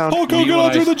 500 pounds. Hulk Hogan,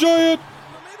 Andre the Giant.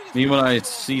 Me when I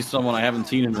see someone I haven't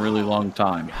seen in a really long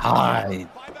time. Hi.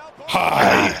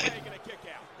 Hi.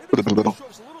 Little.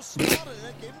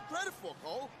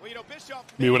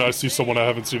 Me when I see someone I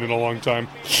haven't seen in a long time.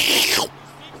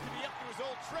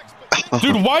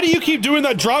 Dude, why do you keep doing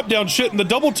that drop down shit in the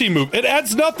double team move? It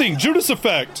adds nothing. Judas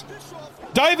effect.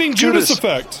 Diving Judas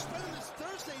effect.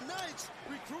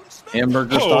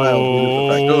 Hamburger style.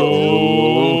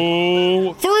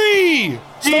 Oh, 3!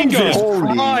 Stun gun.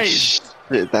 Holy Christ.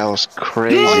 shit, that was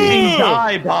crazy. Yeah.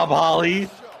 Die, Bob Holly.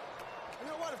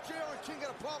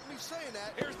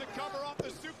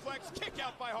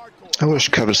 I wish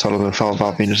Kevin Sullivan found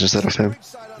Val Venus instead of him.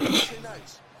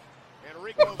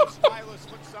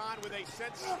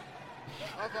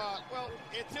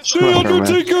 The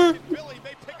Undertaker.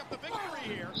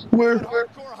 Where?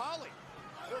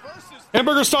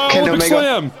 Hamburger style Kenny Olympic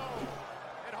Omega. Slam.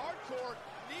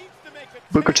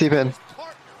 Booker T pin.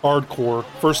 Hardcore.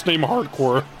 First name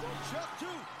Hardcore.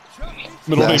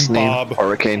 Middle Last name name Bob.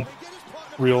 Hurricane.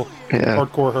 Real. Yeah.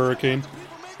 Hardcore Hurricane.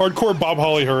 Hardcore Bob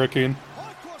Holly Hurricane.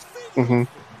 Mm-hmm.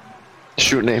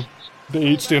 Shoot name. The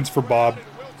H stands for Bob.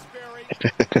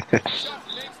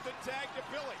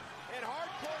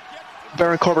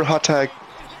 Baron Corbin hot tag.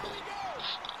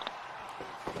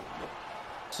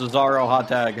 Cesaro hot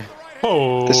tag.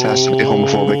 Oh. This has to be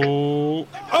homophobic.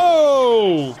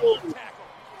 Oh!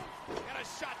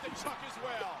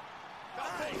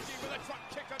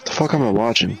 The fuck am I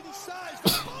watching?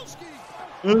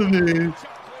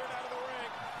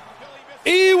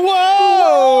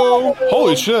 Ewo!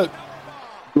 Holy shit.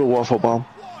 Do a waffle bomb.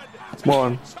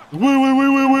 One.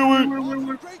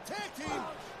 Wait.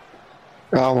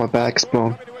 Oh, my back's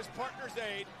blown.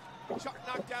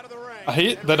 I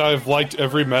hate that I've liked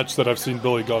every match that I've seen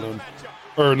Billy Gunn in.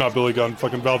 Or not Billy Gunn,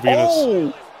 fucking Val Venus.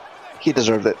 Oh! He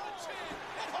deserved it.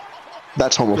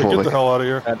 That's Yeah, get the homophobic. hell out of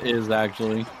here. That is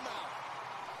actually.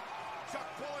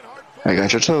 I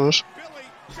got your toes.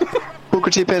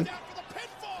 Booker T pin.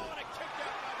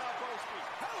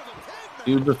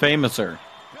 You the famouser.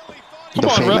 Come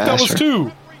on, ref, that was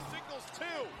 2.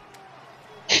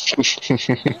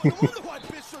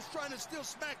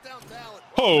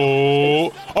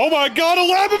 Oh my God,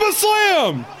 Alabama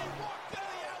Slam!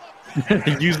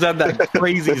 Use that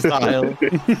crazy style.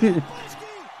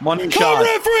 Money Come shot.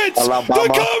 reference! Alabama. The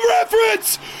come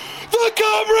reference! The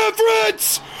come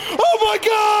reference! Oh my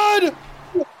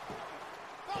God!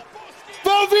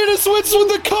 Val Venus wins with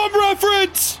the come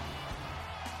reference!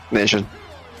 Nation.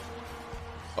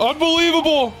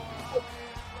 Unbelievable!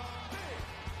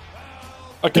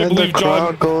 I can't And the believe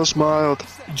crowd goes mild.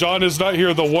 John is not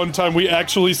here the one time we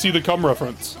actually see the cum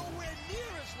reference.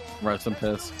 Rest in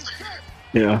piss.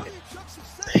 Yeah.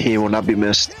 He will not be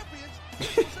missed.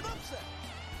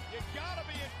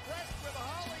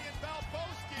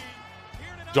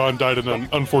 John died in an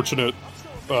unfortunate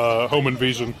home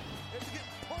invasion.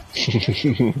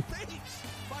 It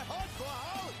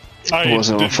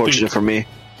wasn't unfortunate for me.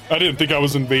 I didn't think I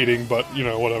was invading, but, you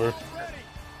know, whatever.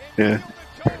 Yeah.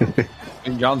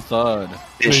 John Stud.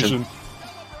 Nation.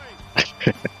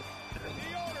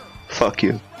 Fuck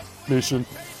you. Nation.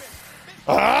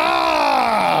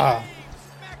 Ah!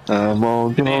 I'm all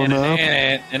blown up.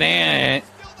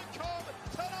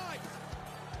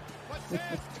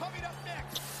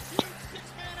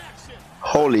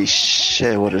 Holy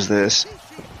shit, what is this?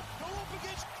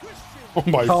 Oh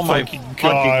my fucking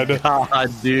God. God,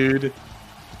 dude.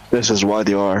 This is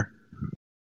YDR.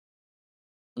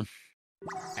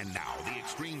 And now the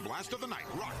extreme blast of the night,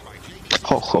 rocked by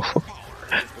Oh,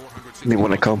 they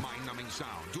want to come. mind-numbing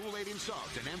sound, dual-8-inch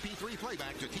subs, and MP3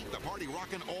 playback to keep the party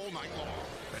rocking all night long.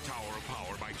 The Tower of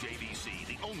Power by JVC,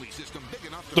 the only system big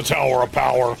enough to... The Tower of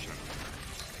Power.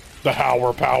 The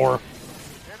Howard Power.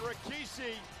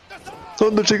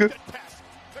 Undertaker.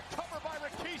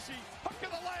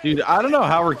 Dude, I don't know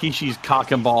how Rikishi's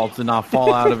cock and balls did not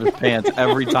fall out of his pants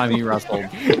every time he wrestled.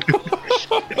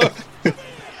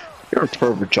 You're a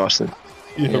pervert, Justin.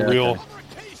 Yeah, real.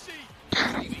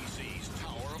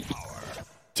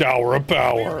 Tower of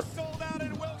Power.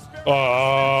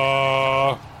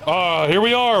 Here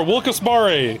we are, Wilkes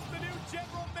Barre.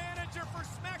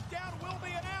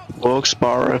 Wilkes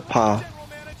Barre Pa.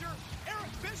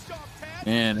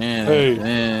 Hey.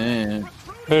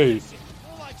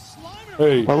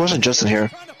 Hey. Why wasn't Justin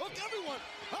here?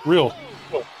 Real.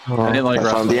 Oh, I didn't like I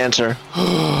found wrestling. the answer.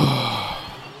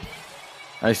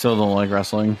 I still don't like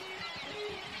wrestling.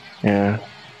 Yeah.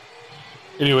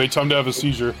 Anyway, time to have a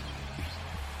seizure.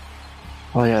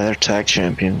 Oh yeah, they're tag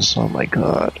champions. Oh my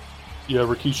god. Yeah,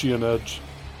 Rikishi and Edge.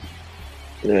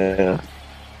 Yeah.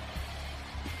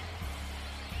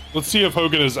 Let's see if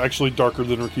Hogan is actually darker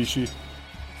than Rikishi.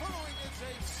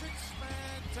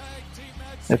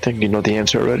 I think you know the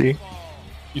answer already.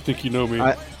 You think you know me?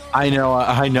 I know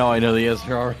the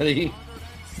answer already.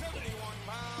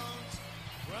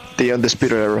 The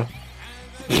Undisputed Era.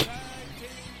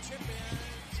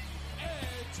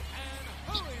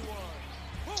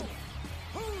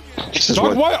 This is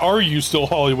Dog, what why are you still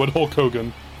Hollywood Hulk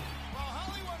Hogan?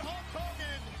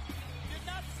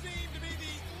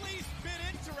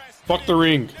 Fuck the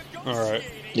ring. Alright.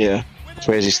 Yeah.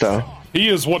 Crazy style. He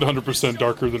is 100%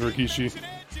 darker than Rikishi.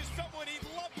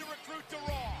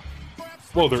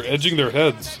 Whoa, they're edging their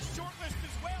heads.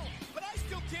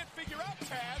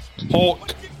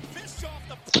 Hulk.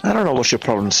 I don't know what's your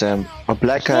problem, Sam. A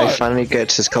black guy What? finally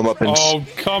gets his comeuppance. Oh,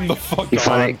 come the fuck You on.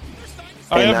 finally.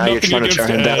 I and have now you're nothing trying to against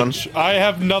tear him down. Edge. I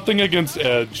have nothing against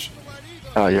Edge.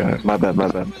 Oh yeah, my bad.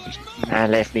 I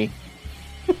left me.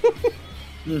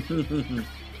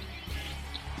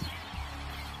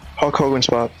 Hulk Hogan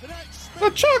spot. The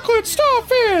chocolate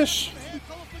starfish!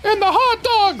 And the hot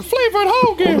dog flavored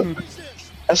Hogan!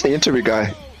 That's the interview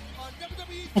guy.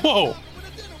 Whoa!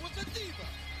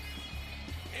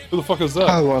 Who the fuck is that?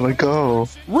 I wanna go.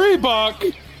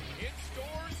 Reebok!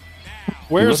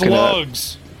 Where's Looking at-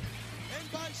 Lugs?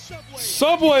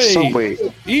 Subway! Subway.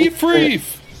 Eat free!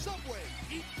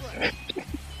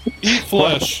 Eat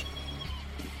flesh!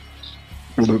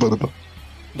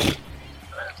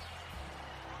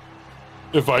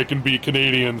 If I can be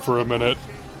Canadian for a minute.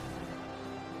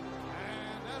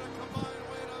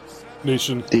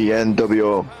 Nation. The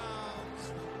NWO.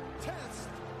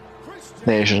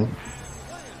 Nation.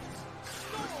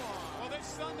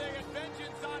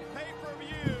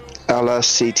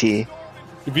 LSCT.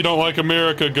 If you don't like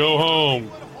America, go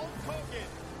home.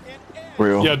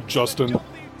 Real. Yeah, Justin.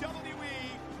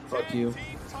 Fuck you.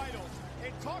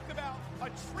 And talk about a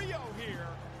trio here.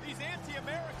 These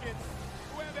anti-Americans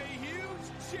who have a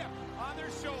huge chip on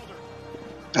their shoulder.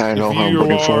 I know If how I'm you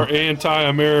looking are for.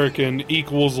 anti-American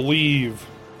equals leave.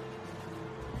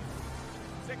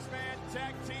 Six-man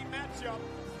tag team matchup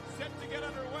set to get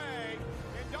underway.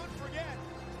 And don't forget,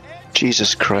 Edge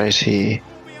Jesus Christ, he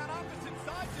will be on opposite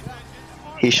sides of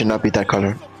Vengeance. he should not be that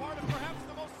color. Also part of perhaps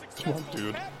the most Come on, successful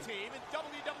dude. tag team in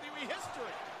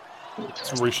WWE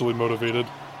history. It's racially motivated.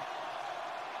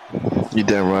 You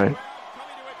damn right.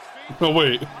 Oh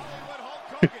wait.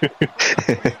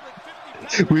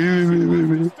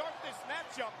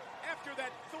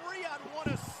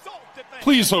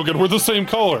 Please, Hogan, we're the same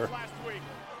color.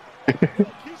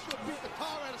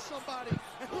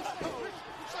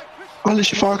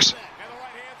 Alicia Fox.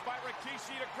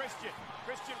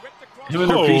 Him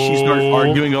and Rikishi start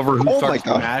arguing over who Oh my starts the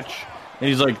God. match, and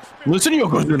he's like, "Listen,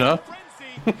 Yokozuna."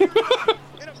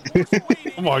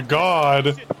 Oh my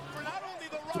god.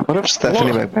 What if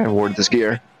Stephanie McMahon wore this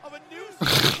gear?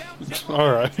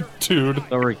 Alright, dude.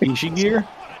 The Rikishi gear.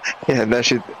 Yeah, that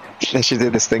she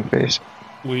did this thing face.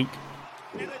 Weak.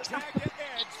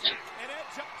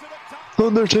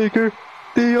 Undertaker,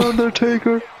 the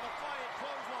Undertaker,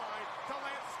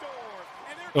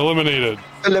 Eliminated.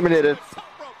 eliminated.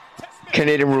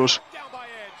 Canadian rules.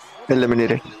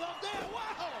 Eliminated.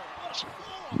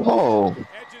 Oh,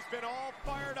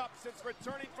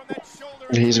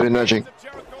 he's been nudging.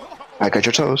 I got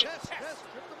your toes.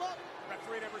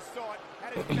 Referee never saw it.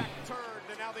 Had his back turned,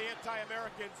 and now the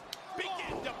anti-Americans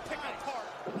begin to pick apart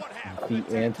what happened.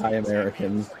 The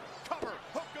anti-Americans. Cover,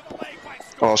 hook of the leg by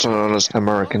Scott. Also known as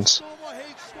Americans.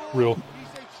 Real.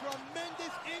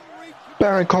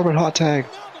 Baron Corbin hot tag.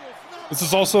 This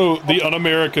is also the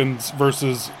Un-Americans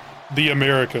versus the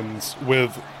Americans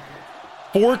with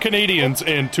 4 Canadians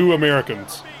and 2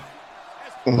 Americans.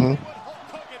 Mm-hmm.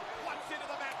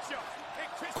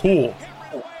 Cool.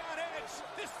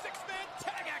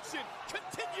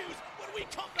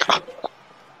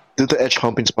 Do the edge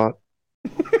humping spot.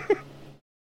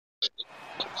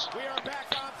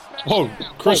 Whoa,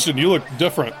 Christian, you look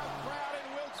different.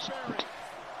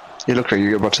 You look like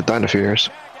you're about to die in a few years.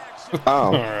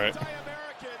 Oh, Alright.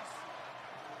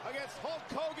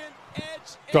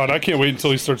 God, I can't wait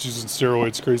until he starts using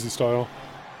steroids crazy style.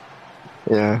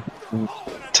 yeah.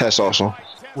 Tess also.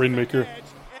 Rainmaker.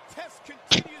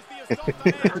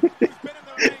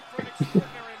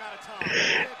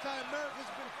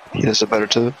 He does it better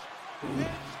too.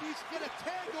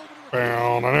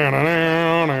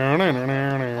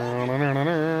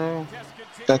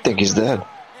 I think he's dead.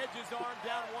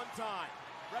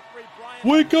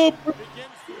 Wake up!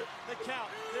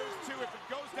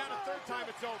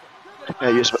 I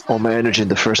used all my energy in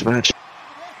the first match.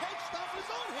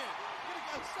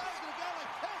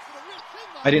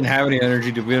 I didn't have any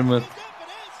energy to begin with.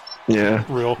 Yeah,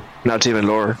 Real. not even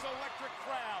lower.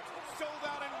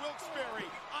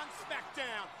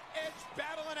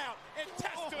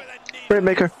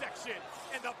 Rainmaker.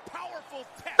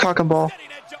 Cock and ball.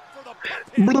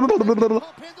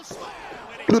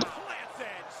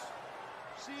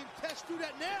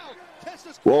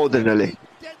 Whoa, the Nelly.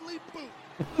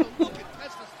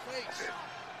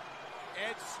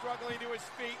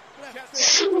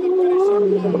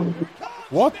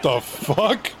 What the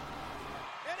fuck?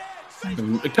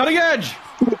 Cutting edge.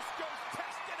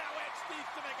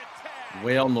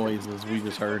 Whale noises we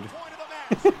just heard.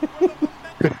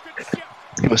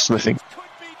 He was sniffing.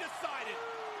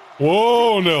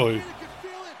 Whoa, Nelly.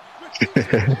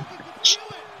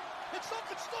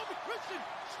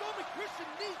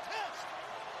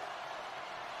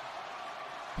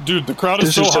 Dude, the crowd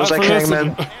is This so is hot just for like this.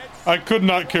 Hangman. and I could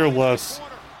not care less.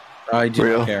 I do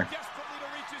Real. not care.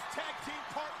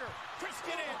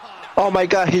 Oh my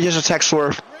god, he just attacked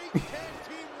Swerve.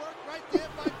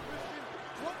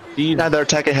 These, Now they're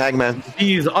attacking Hangman.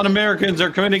 these un-Americans are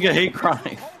committing a hate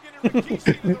crime.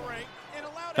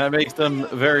 That makes them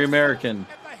very American,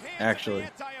 actually.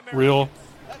 Real.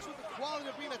 That's what the quality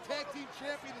of being a tag team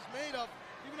champion is made of.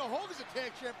 Even though Hogan's a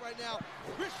tag champ right now,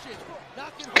 Christian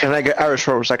knocking. Can I get Irish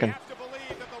for a second?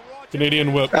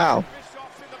 Canadian whip. Ow.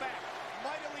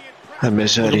 I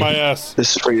miss Look at Eddie. my ass.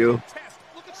 This is for you.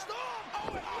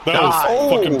 That was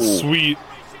Oh. fucking sweet.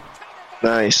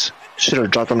 Nice. Should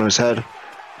have dropped on his head.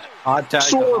 Hot tag,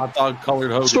 Sword. hot dog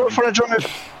colored Hogan. Sword for the drive.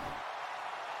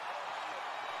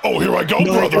 Oh, here I go, My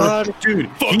brother. god. Dude,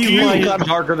 Fuck he you. really My is God.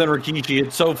 darker than Rikishi.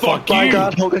 It's so Fuck fucking. My you.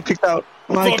 god, Hogan kicked out.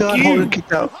 My Fuck god, you. Hogan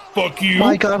kicked out. Fuck you.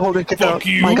 My god, Hogan kicked Fuck out.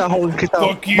 you. My god, Hogan kicked out.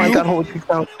 Fuck you. My god, Hogan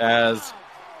kicked out. As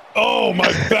Oh, my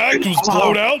back was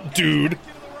blown out, dude.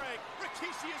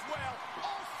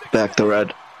 Back to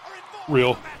red.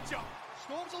 Real.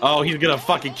 oh, he's gonna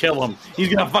fucking kill him.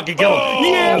 He's gonna fucking kill him. Oh,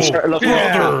 Yes! Sorry, look.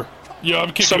 brother. Yeah,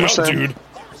 I'm kicking out, SummerSlam. dude.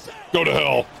 Go to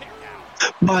hell.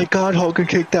 My God, Hogan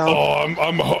kicked out. Oh,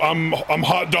 I'm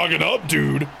hot dogging up,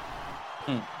 dude.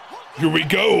 Here we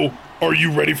go. Are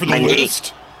you ready for the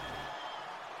list?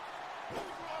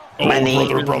 Oh,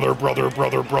 brother.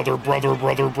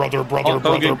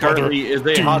 Is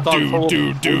a hot dog full of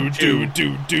dude.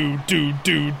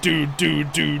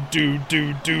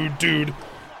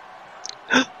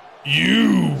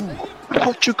 You.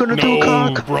 What you gonna do,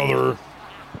 cock? Brother.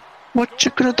 What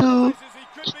you gonna do?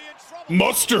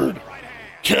 Mustard,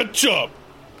 ketchup,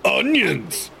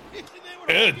 onions,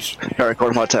 Edge. Alright, go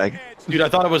to hot tag. Dude, I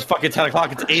thought it was fucking 10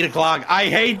 o'clock. It's 8 o'clock. I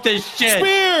hate this shit.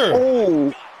 Spear.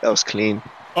 Oh, that was clean.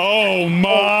 Oh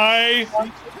my.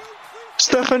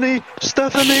 Stephanie.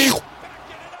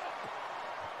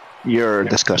 You're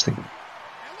disgusting.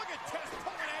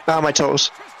 Ah, my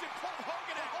toes.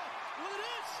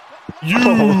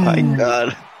 Oh my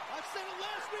God.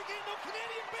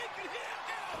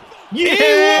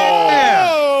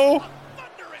 Yeah!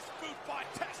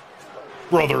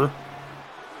 Brother,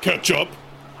 ketchup,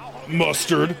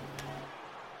 mustard.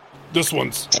 This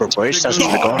one's the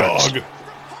hot dog.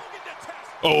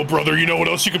 Oh, brother, you know what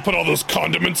else you can put all those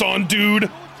condiments on, dude?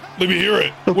 Let me hear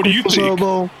it. What do you think?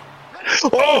 Oh!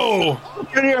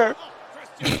 Get here.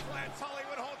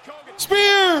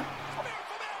 Spear!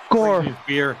 Gore.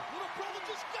 Spear.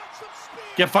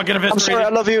 Get fucking eviscerated. I'm sorry, I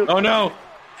love you. Oh, no.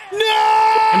 No!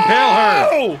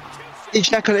 Impale her.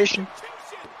 Ejaculation.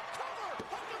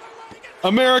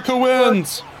 America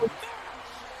wins.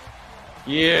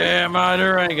 Yeah, my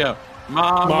Durango.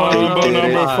 Mambo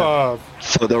number 5.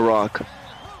 For The Rock.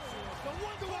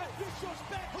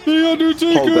 The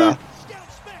Undertaker. Hold that.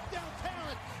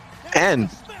 And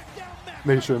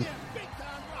Nation.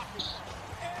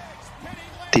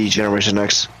 the Generation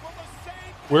X.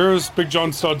 Where is Big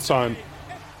John Studd's sign?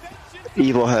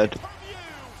 Evil Head.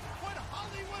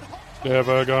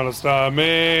 Never gonna stop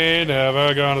me,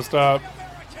 never gonna stop.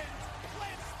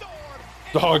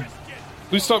 Dog,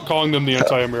 please stop calling them the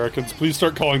anti-Americans. Please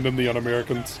start calling them the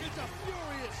un-Americans.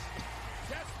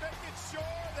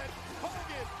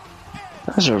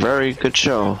 That's a very good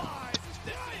show.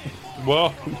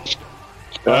 Well,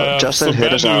 I have Justin, some hit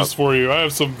bad us news out. for you. I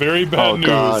have some very bad news.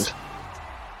 God.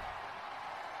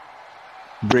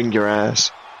 Bring your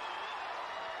ass.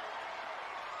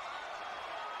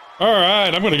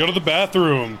 Alright, I'm gonna go to the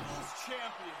bathroom.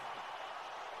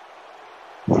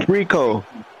 Rico.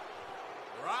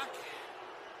 Rock.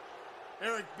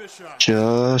 Eric Bischoff.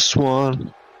 Just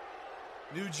one.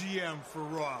 New GM for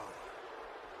Raw.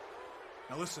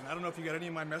 Now listen, I don't know if you got any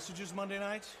of my messages Monday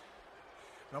night,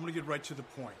 but I'm going to get right to the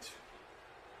point.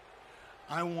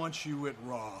 I want you at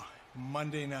Raw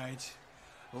Monday night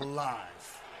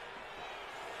live.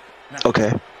 Now,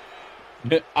 Okay.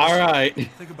 All right.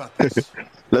 think about this.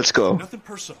 Let's go. Nothing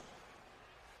personal,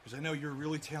 because I know you're a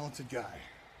really talented guy.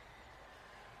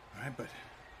 All right, but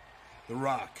The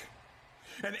Rock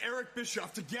and Eric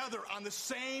Bischoff together on the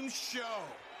same show,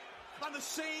 on the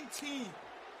same team,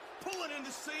 pulling in the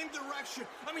same direction.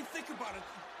 I mean, think about it.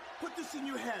 Put this in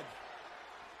your head.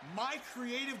 My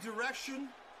creative direction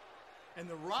and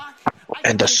The Rock.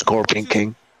 And the Scorpion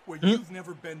King. Where you've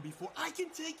never been before. I can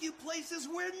take you places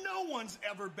where no one's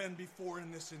ever been before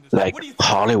in this industry. Like What do you think?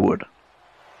 Hollywood.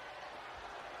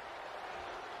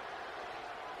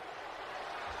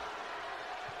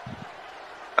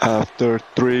 After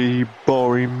 3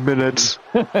 boring minutes.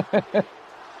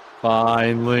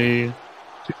 Finally.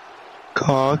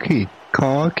 Cocky.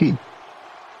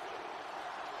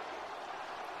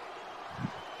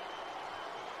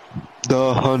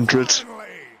 The hundreds.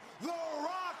 The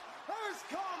Rock has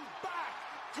come back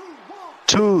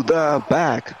To the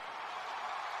back.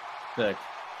 Sick.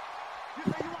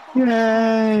 Yay.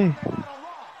 Absolutely.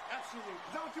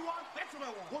 Is that what you want? That's what I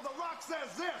want. Well, The Rock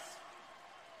says this.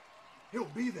 He'll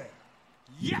be there.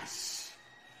 Yes.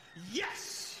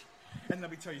 Yes. And let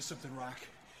me tell you something, Rock.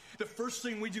 The first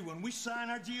thing we do when we sign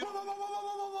our deal. Whoa.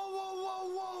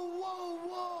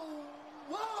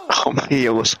 Oh my, he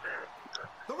almost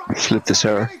flipped his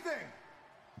hair.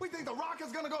 We think The Rock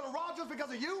is going to go to Raw just because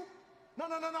of you? No.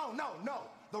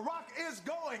 The Rock is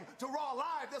going to Raw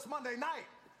Live this Monday night.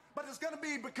 But it's going to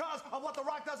be because of what The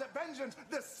Rock does at Vengeance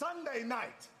this Sunday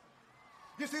night.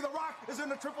 You see, The Rock is in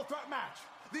the triple threat match.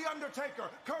 The Undertaker,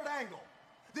 Kurt Angle,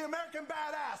 the American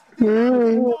Badass, the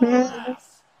American Bald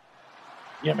Ass.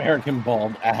 The American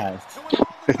bald ass.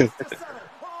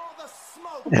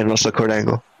 And also Kurt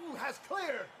Angle. Has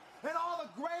cleared, and all the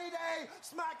grade A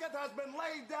smacketh has been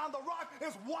laid down. The Rock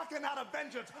is walking out of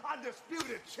Vengeance,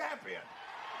 undisputed champion.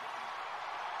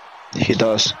 He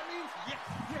does.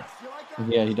 Yes, you like that?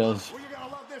 Yeah, he does. Well, you're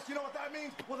gonna love this this. You know what that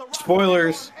means? Well, The Rock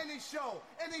Spoilers. Any show,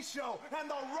 and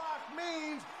The Rock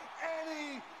means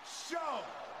any show.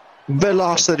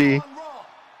 Velocity. On Raw.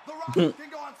 The Rock can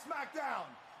go on SmackDown.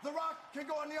 The Rock can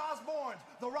go on The Osbournes.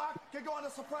 The Rock can go on The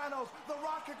Sopranos. The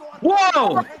Rock can go on.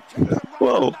 Whoa!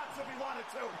 Whoa.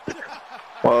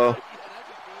 Well,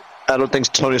 I don't think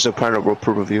Tony Soprano will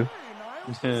approve of you.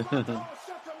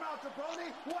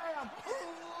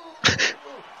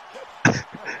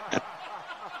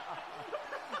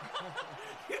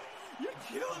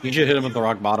 You should hit him with the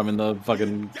rock bottom in the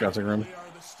fucking dressing room. We are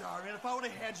the star, man. If I would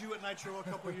have had you at Nitro a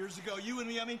couple years ago, you and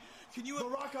me, I mean, can you The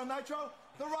Rock on Nitro?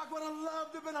 The Rock would have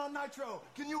loved to have been on Nitro.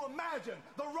 Can you imagine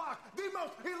The Rock, the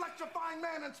most electrifying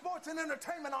man in sports and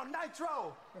entertainment, on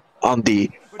Nitro? On the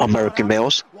American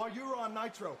males. While you were on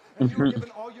Nitro and you were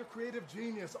giving all your creative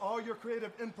genius, all your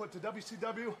creative input to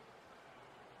WCW,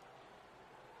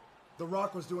 The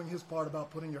Rock was doing his part about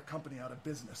putting your company out of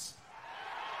business.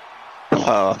 It's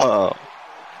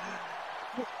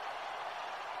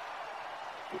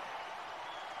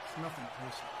nothing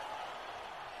personal.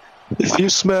 If you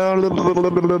smell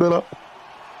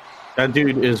that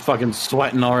dude is fucking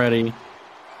sweating already.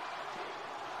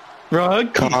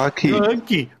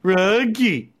 Rocky.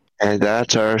 And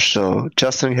that's our show.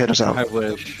 Justin, hit us out. I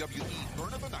wish.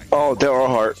 Oh, there are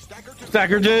heart.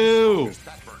 Stacker 2.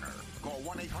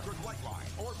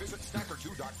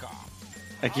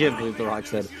 I can't believe The Rock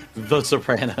said The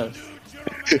Sopranos.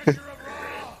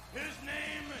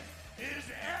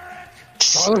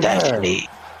 Stephanie.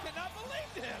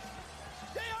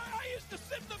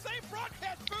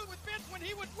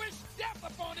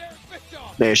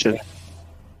 Nation.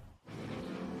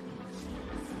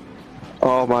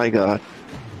 Oh my God.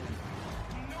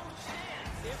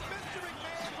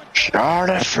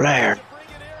 Charlotte Flair.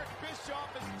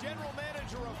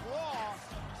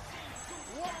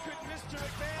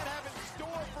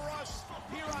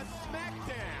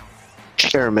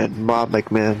 Chairman Bob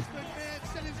McMahon.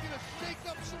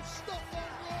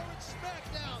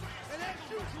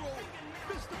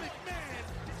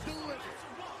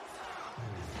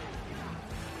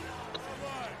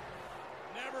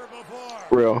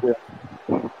 Real.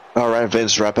 All right,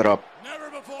 Vince, wrap it up. Never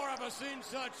before have I seen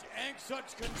such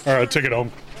All right, take it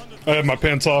home. I have my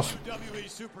pants off.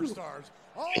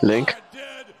 Link.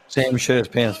 Same shit as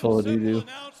pants full of doo-doo.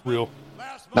 Real.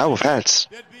 Now with hats.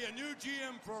 There'd be a new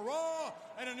GM for Raw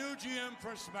and a new GM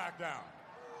for SmackDown.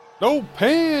 No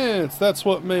pants. That's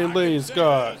what Melee's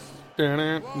got.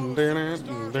 That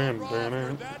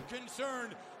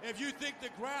concerned, if you think the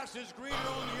grass is greener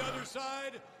on the other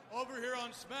side, over here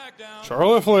on SmackDown,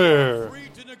 Charlotte Flair. Free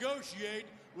to negotiate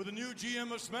with a new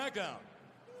GM of SmackDown.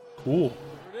 Cool.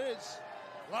 There it is.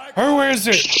 Who is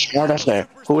it? Charlotte Flair.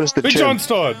 Who is the Big Jim? John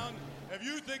Studd. If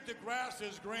you think the grass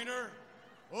is greener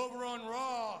over on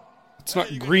Raw, It's not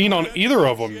green on either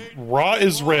of them. Raw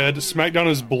is red. SmackDown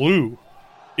is blue.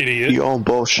 Idiot. You own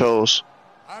both shows.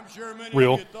 I'm sure many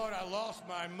Real. of you thought I lost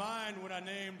my mind when I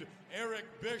named Eric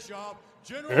Bischoff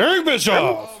General Eric Manager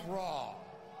Bischoff. of Raw.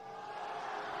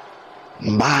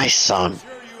 My son. I'm sure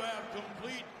you have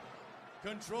complete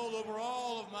control over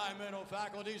all of my mental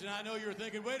faculties, and I know you're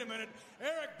thinking, wait a minute,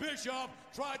 Eric Bischoff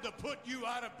tried to put you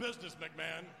out of business,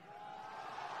 McMahon.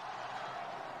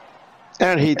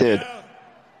 And he did. Yeah,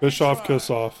 Bischoff kiss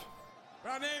off.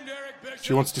 I named Eric Bischoff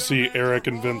She wants to see General Eric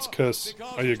Manager and Vince of Raw kiss.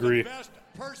 because I he's the agree. best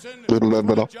person Little for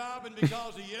bit the of- job, and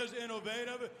because he is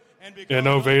innovative, and because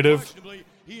Innovative. unquestionably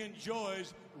he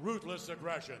enjoys ruthless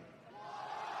aggression.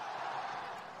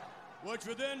 Which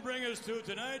would then bring us to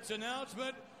tonight's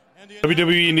announcement. And the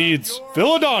WWE needs announcement of Phil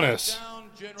your Adonis. SmackDown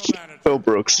General Manager. Phil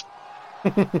Brooks.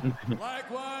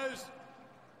 Likewise,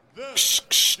 this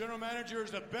general manager is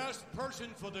the best person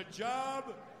for the job.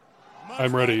 Much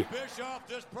I'm ready. like Bischoff,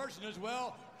 this person as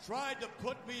well tried to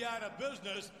put me out of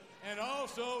business and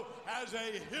also has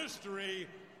a history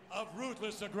of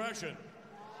ruthless aggression.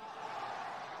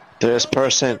 This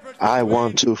person I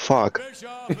want to fuck.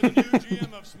 Bischoff and the new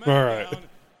GM of SmackDown, All right.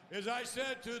 as I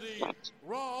said to the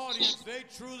Raw audience, they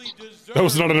truly deserve. That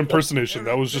was not an impersonation.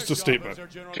 That was just a Bischoff statement. as their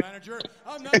general manager.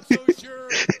 I'm not so sure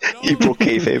that all Evil of you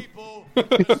kayfabe. people in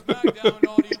the SmackDown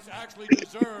audience actually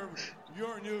deserve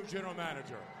your new general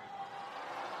manager.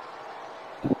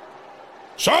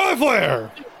 Charlotte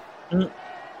Flair.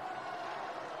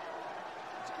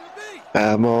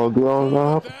 I'm all grown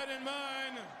up. With that in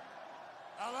mind,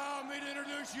 allow me to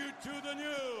introduce you to the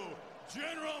new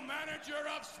general manager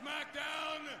of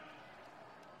SmackDown.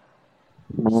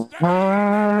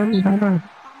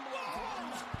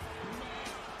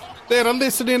 There to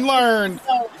listen and learn.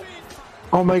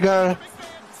 Oh my God.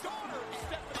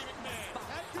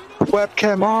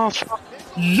 Webcam off.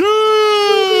 Yeah!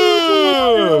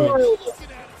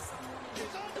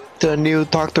 The new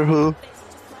Doctor Who.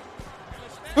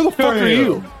 Who the fuck are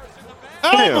you?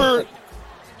 Albert!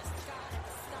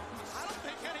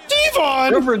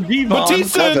 Devon! Reverend Devon.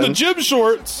 Batista in the gym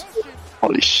shorts.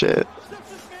 Holy shit.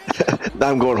 Now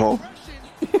I'm going home.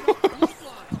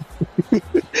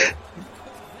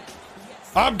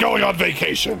 I'm going on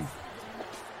vacation.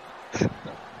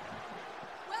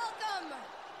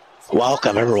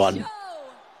 Welcome, everyone,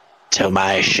 to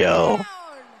my show.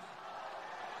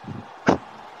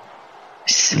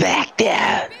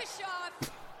 SmackDown.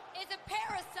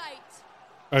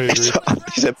 I agree.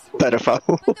 He's a pedophile.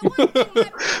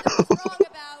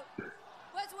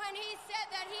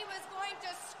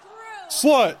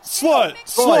 Slut, slut,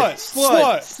 slut,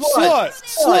 slut, slut,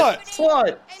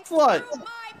 slut, slut.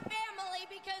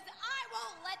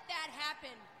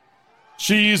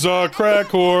 She's a crack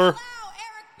whore.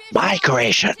 My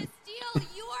creation.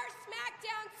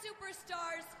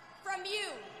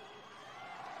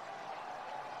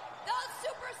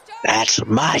 That's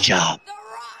my job.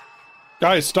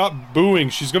 Guys, stop booing.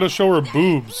 She's gonna show her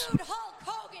boobs.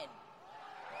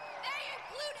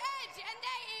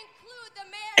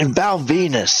 And Val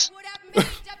Venus. Wait.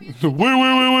 The man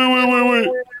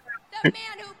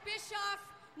who Bischoff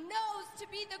knows to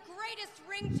be the greatest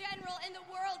ring general in the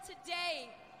world today.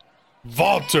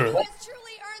 Walter.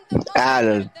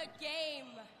 Alan.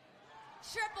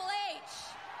 Triple H.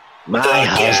 My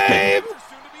husband.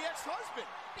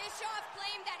 Bischoff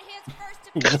claimed that his first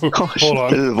Hold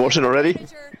on. Is it abortion already?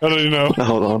 I don't even know.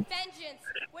 Hold on.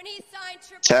 when he signed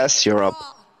Triple Tess, you're up.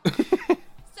 So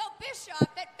Bischoff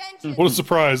at Vengeance. What a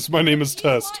surprise. My name is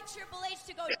Test. Triple H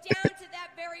to go down to that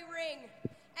very ring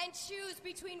and choose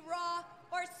between Raw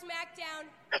or SmackDown.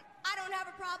 I don't have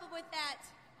a problem with that.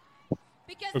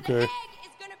 Because the egg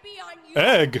is going to be on your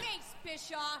face,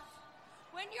 Bischoff.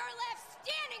 When you're left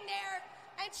standing there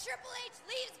and Triple H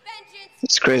leaves Vengeance.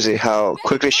 It's crazy how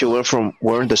quickly she went from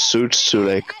wearing the suits to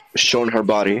like showing her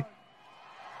body.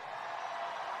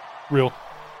 Real.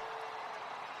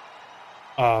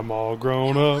 I'm all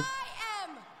grown up.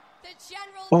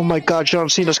 Oh my god, John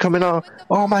Cena's coming out.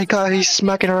 Oh my god, he's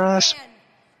smacking her ass.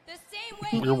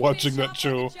 We're watching that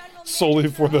show solely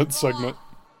for that segment.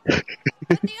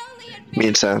 Me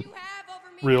and Sam.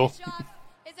 Real.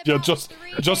 Yeah,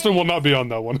 Justin will not be on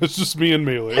that one. It's just me and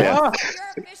Melee. Yeah.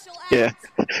 Yeah.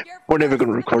 We're never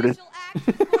gonna record it.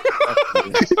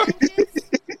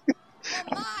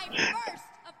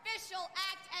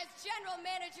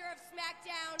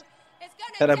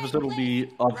 That episode will be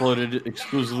uploaded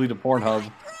exclusively to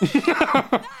Pornhub.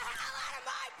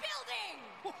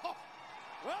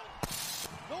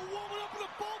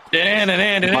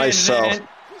 Myself.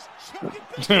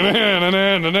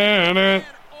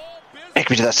 Take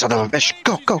me to that son of a bitch.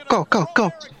 Go, go, go, go,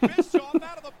 go.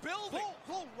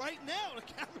 Right now, the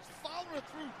camera's following her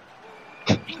through.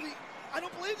 I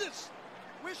don't believe this.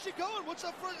 Where's she going? What's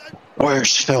up front?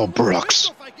 Where's Phil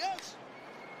Brooks?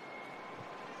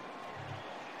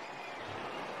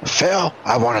 Phil,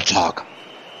 I want to talk.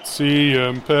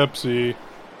 CM Pepsi.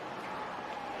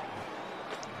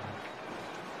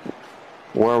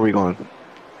 Where are we going?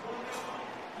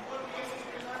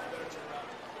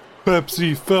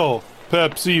 Pepsi Phil.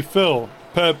 Pepsi Phil.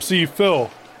 Pepsi Phil.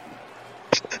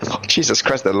 Oh, Jesus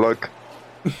Christ, that look.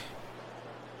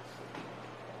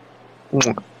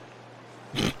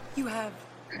 You have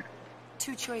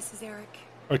two choices, Eric.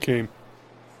 I came.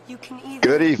 You can either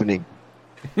Good evening.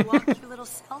 walk your little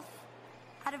self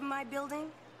out of my building.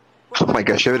 Oh my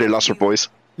gosh, she already lost her voice.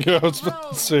 Yeah, I was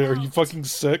about to say, are you fucking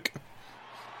sick?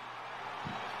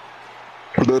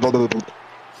 You want me out of the building?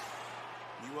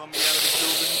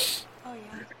 Oh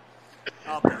yeah.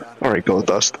 I'll be out of Alright, go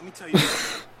Dust. Let me tell you,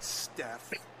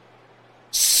 Steph.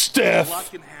 Steph! A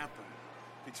lot can happen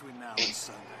between now and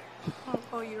Sunday.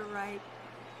 Oh, you're right.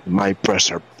 My breasts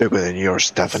are bigger than yours,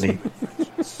 Stephanie.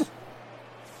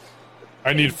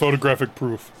 I need photographic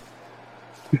proof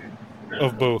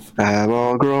of both. I'm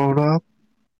all grown up.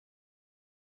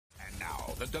 And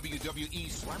now, the WWE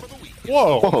Slam of the Week.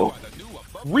 Whoa! Whoa.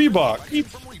 Reebok.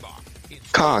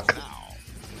 Cock.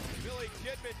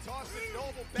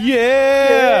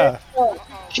 Yeah!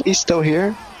 He's still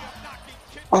here?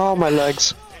 Oh, my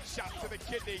legs.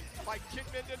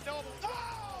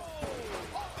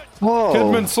 Whoa.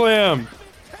 Kidman Slam.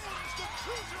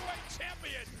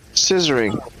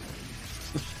 Scissoring.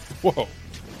 Whoa.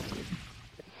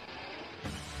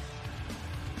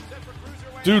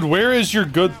 Dude, where is your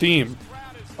good theme?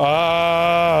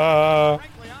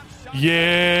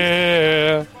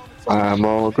 Yeah. I'm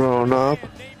all grown up.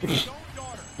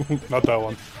 Not that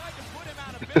one.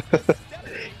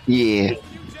 Yeah.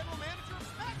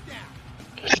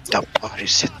 Let the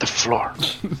bodies hit the floor.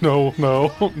 No,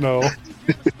 no, no.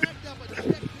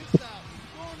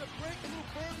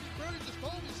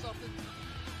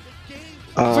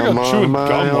 It's like I'm chewing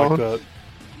gum like that.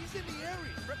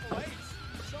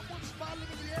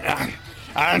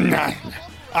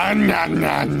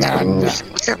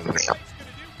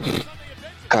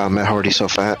 God, Matt Hardy's so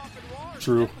fat.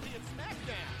 True.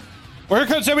 Well, here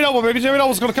comes Sammy Noble, baby. Sammy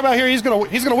Noble's gonna come out here. He's gonna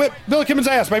whip Billy Kidman's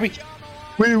ass, baby.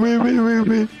 Wee.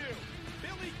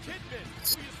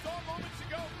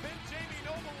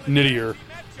 Nittier.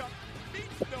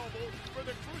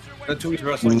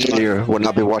 Nittier will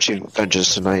not be watching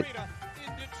Vengeance tonight.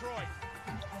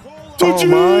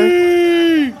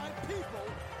 Tajiri!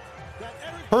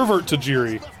 Pervert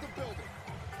Tajiri.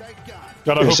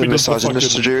 God, I hope he does the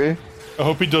fucking... I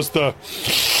hope he does the...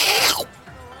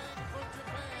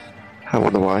 I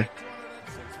wonder why.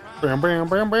 Bam, bam,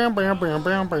 bam, bam, bam, bam,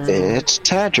 bam, bam. It's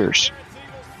Tadgers.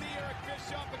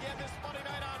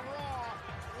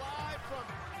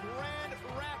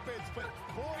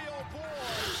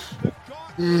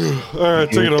 Alright,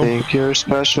 take it home. Think you're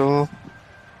special?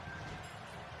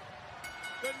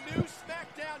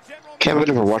 Can't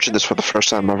believe we're watching this for the first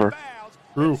time ever.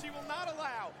 True.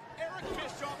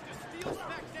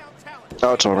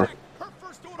 Oh, it's over.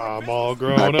 I'm all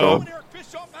grown up.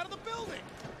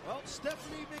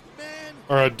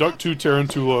 Alright, Duck 2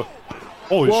 Tarantula.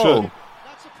 Holy Whoa. shit.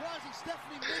 Not surprising,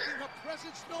 Stephanie making her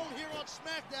presence known here on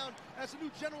SmackDown as a new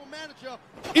general manager.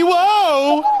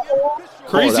 Whoa!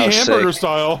 Crazy hamburger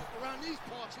style.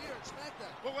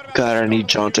 God, I need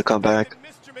John to come back.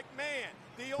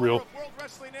 Real.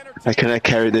 I cannot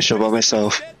carry this show by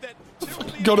myself.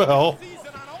 Go to hell.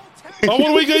 Oh,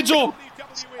 1 week, Angel!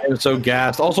 I'm so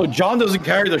gassed. Also, John doesn't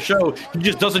carry the show. He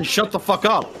just doesn't shut the fuck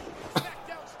up.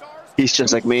 He's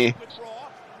just like me.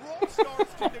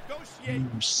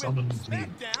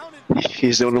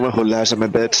 He's the only one who laughs at my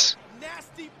bits.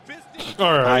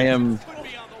 Alright.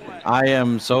 I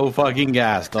am so fucking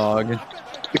gassed, dog.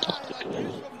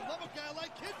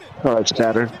 Alright,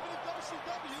 Saturn.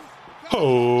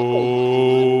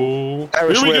 Oh. Here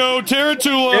we go,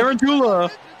 Tarantula.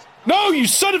 Tarantula. No, you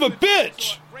son of a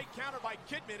bitch!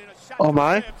 Oh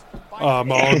my?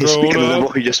 I'm all Speaking grown of the up.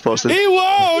 one he just posted. Hey,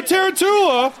 whoa,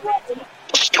 Tarantula!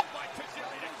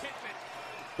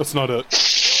 That's not it.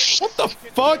 What the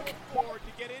fuck?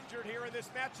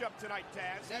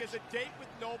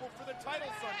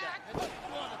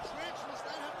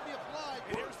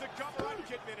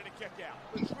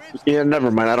 Yeah,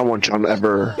 never mind. I don't want John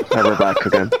ever back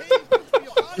again.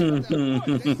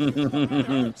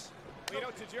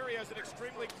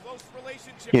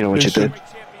 You know what you did.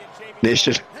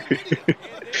 Nation.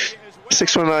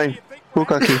 619.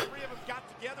 Bukaki.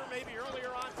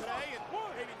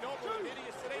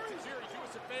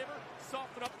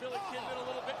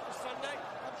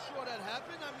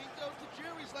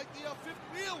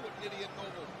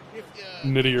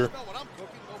 Nittier.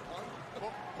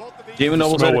 Jamie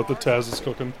Noble Smell said what the Taz is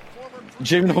cooking.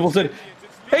 Jamie Noble said,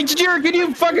 "Hey, Tajiri, can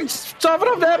you fucking soften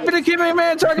up that bit of Kimmy,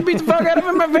 man, so I can beat the fuck out of him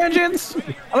in my vengeance?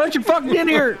 I'll let you fucking in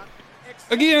here."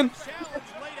 Again.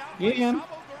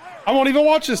 I won't even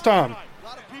watch this time.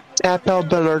 Apple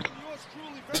Billard.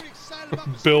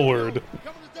 Billard.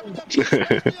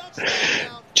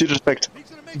 Due respect.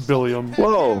 Billiam.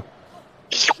 Whoa.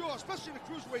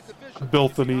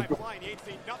 Bilthany.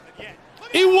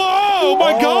 Hey, whoa! Oh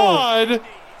my god!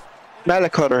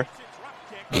 Malacutter.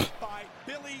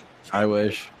 I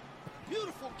wish.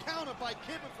 Beautiful counter by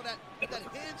Kidman for that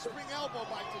handspring elbow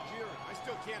by Tajiri. I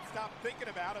still can't stop thinking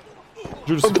about it.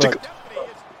 Judas Effect. Stephanie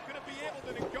is going to be able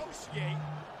to negotiate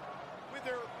with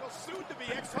her soon-to-be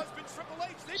ex-husband Triple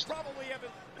H. They probably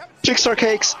haven't Jigsaw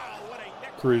cakes.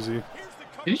 Crazy.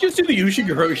 Did you just do the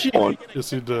Ushigoroshi? Yes,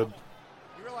 he did.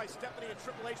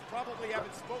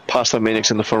 Pasta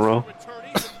Maniacs in the front row.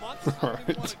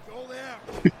 Alright.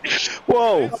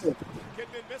 Whoa.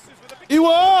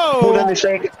 Whoa! Hold on a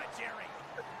second.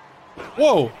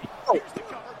 Whoa.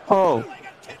 Oh.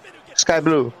 Sky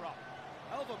Blue.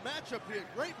 Hell of a matchup here.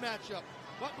 Great matchup.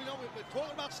 But we know we've been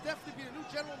talking about Stephanie being a new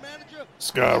general manager.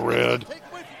 Sky Red.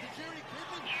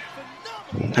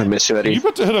 I miss you, Eddie. You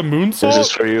about to hit a moonsault? This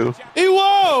is for you. Hey,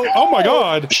 whoa! Oh my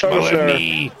god! Show Let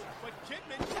me.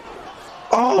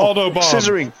 Oh, Aldo Bomb.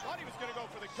 scissoring.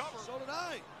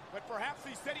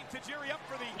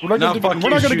 We're not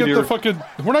gonna get the fucking.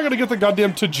 We're not gonna get the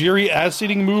goddamn Tajiri ass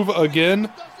eating move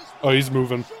again. Oh, he's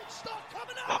moving.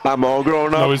 I'm all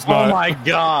grown up. No, he's not. Oh my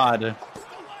god.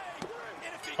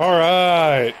 All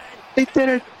right. He did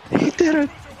it. He did it.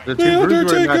 The two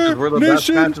Cruiserweight matches were the best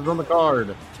matches on the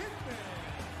card.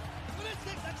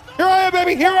 I am,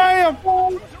 baby. Here I am.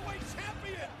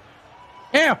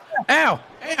 Ow! Ow!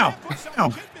 Ow!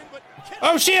 Ow!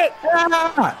 Oh shit!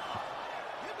 Ah!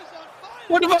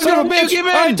 What the fuck? Son of a bitch! All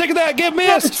right, take that. Get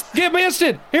missed. Get missed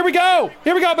it. Here we go.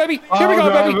 Here we go, baby. Here we go,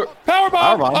 baby.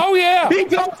 Powerbomb. Oh yeah. He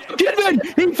powerbombed Kidman.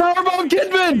 He powerbombed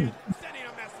Kidman.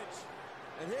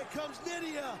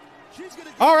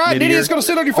 All right, Nydia's gonna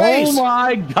sit on your face. Oh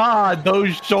my God,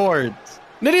 those shorts.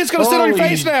 Nydia's gonna sit on your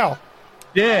face now.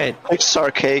 Shit.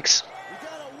 Sorry, cakes.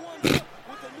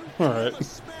 All right.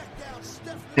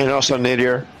 And also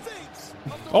Nadir.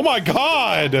 Oh my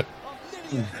God.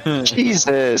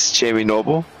 Jesus, Jamie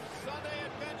Noble.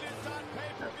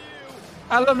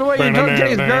 I love the way you don't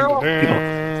taste, girl.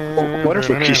 What if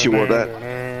Rikishi wore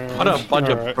that? What a bunch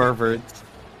of perverts.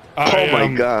 I Oh my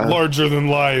am God. larger than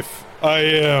life. I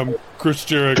am Chris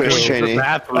Jericho. Chris Cheney.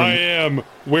 I am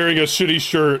wearing a shitty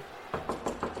shirt.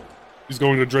 He's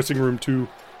going to the dressing room too.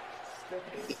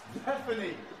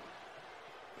 Stephanie!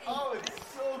 Oh,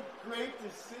 it's so great to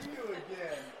see you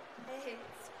again. Hey,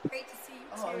 it's great to see you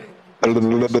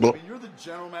too. You're the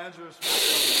general manager of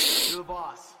SmackDown. You're the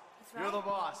boss. Right. You're the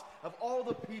boss. Of all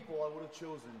the people I would have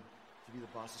chosen to be the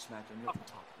boss of SmackDown, you're at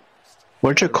the top of the list.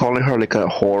 Weren't you calling her like a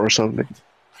whore or something?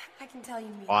 I can tell you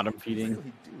mean Bottom it.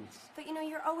 feeding. But you know,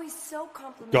 you're always so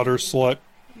complimentary. Gutter slut.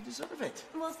 You deserve it.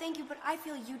 Well, thank you, but I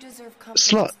feel you deserve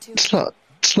compliments too.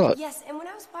 Slut. Yes, and when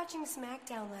I was watching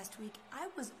SmackDown last week, I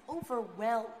was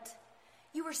overwhelmed.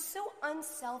 You were so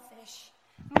unselfish.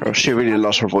 Bro, she really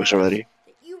lost her voice already.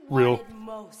 Real.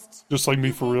 Just like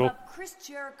me for real. Chris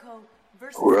Jericho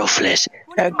versus Ruthless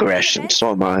aggression.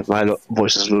 So my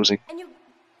voice is losing. And you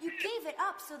gave it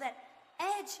up so that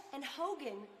Edge and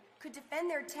Hogan could defend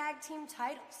their tag team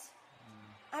titles.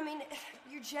 I mean,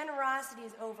 your generosity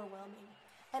is overwhelming,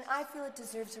 and I feel it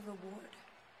deserves a reward.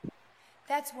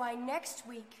 That's why next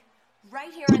week,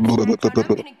 right here on SmackDown, I'm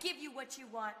going to give you what you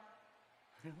want.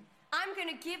 I'm going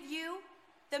to give you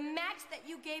the match that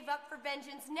you gave up for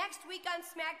Vengeance. Next week on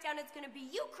SmackDown, it's going to be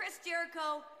you, Chris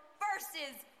Jericho,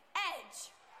 versus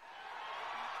Edge.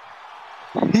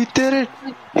 He did it.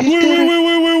 Wait.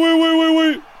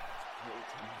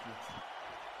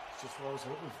 It's just what I was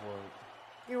hoping for.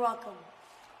 You're welcome.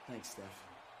 Thanks, Steph.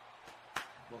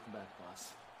 Welcome back,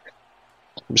 boss.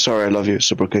 I'm sorry, I love you,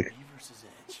 Super Kick. Me versus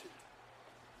Edge.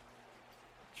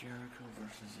 Jericho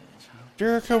versus Edge, huh?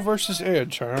 Jericho versus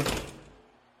Edge, huh?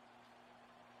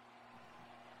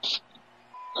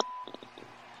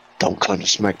 Don't come to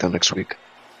SmackDown next week.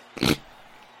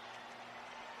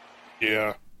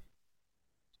 Yeah.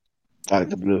 I like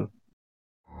the blue.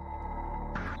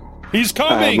 He's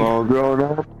coming! I'm all grown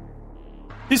up.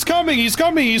 He's coming!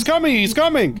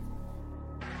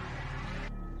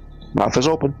 Mouth is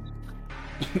open.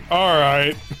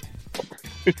 Alright.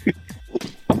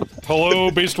 Hello,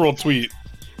 Based World Tweet.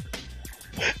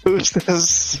 Who's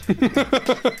this?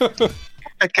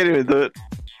 I can't even do it.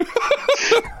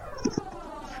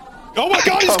 Oh my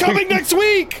God, he's coming next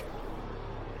week!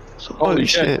 Holy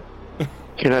shit.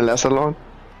 Can I last that long?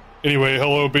 Anyway,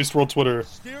 hello, Based World Twitter.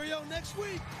 Stereo next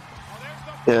week.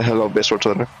 Yeah, hello, Best World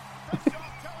Twitter.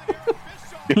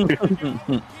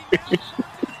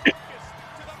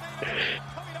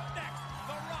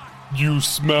 You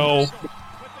smell.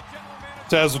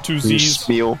 Taz with two Z's.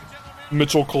 Smell.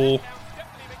 Mitchell Cole.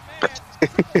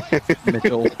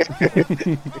 Mitchell.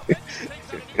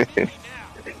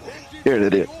 Here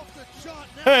it is.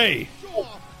 Hey!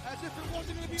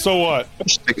 So what?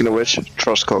 Speaking of which,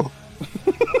 Trustco.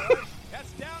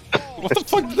 What the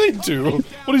fuck did they do?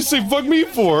 What do you say fuck me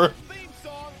for?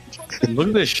 Look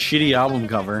at this shitty album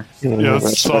cover. Yeah, that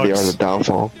that's why they are sucks. the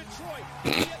downfall.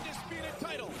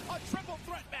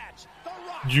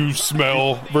 You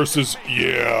smell versus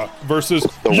versus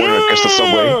The winner gets the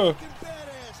subway.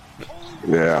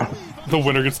 Yeah. The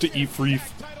winner gets to eat free.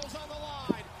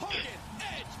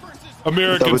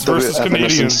 Americans versus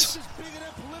Canadians.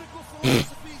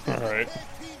 Alright.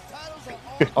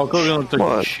 Oh, Kogan looks like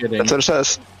What? shitting. That's what it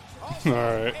says.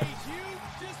 Alright.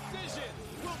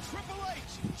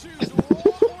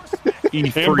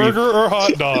 Eat free. Hamburger or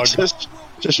hot dog? just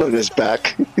show his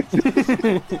back.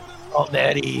 Oh,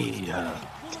 daddy.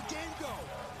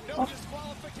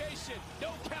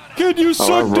 Can you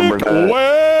suck remember dick? that.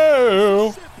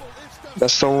 Well.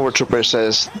 That's the one where Triple H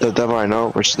says, the devil I know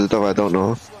versus the devil I don't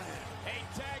know.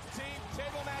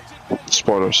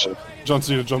 Spoilers. John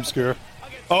Cena jump scare.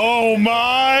 Oh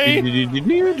my!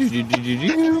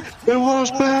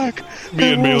 Benoit's back!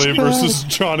 Me and Melee versus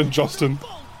John and Justin.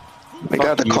 I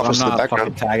got the coffins in the I'm not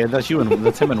fucking background. tagging. That's you and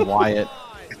that's him and Wyatt.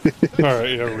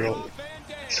 Alright, yeah, real.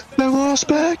 Benoit's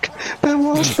back!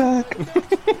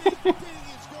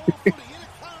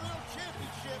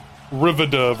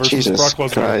 Rivida versus Jesus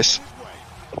Brock Lesnar. Christ.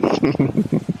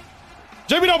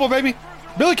 Jamie Noble, baby.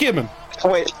 Billy Kidman. Oh,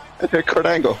 wait. Kurt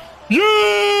Angle. Yeah!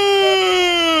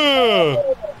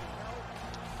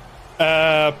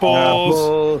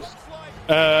 Apples.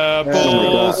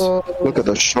 Apples. Look at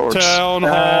the shorts. Town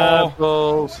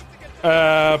Hall.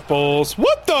 Apples.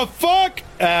 What the fuck?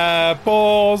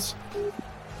 Apples.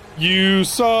 You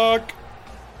suck.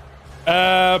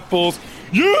 Apples.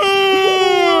 Yeah!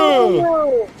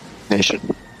 Nation.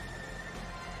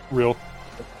 Real.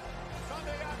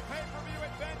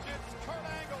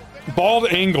 Bald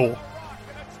Angle.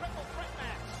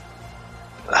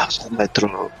 My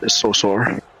throat is so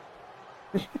sore.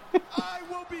 I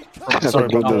have Sorry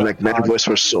to do about the that. McMahon voice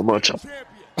for so much.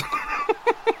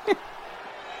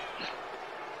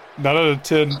 9 out of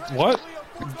 10. What?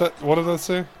 What did that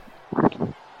say?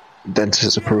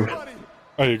 Dentist approved.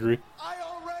 I agree. I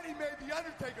already made the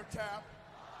Undertaker tap.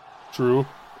 True.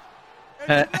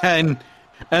 And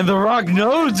The Rock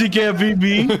knows he can't beat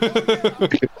me.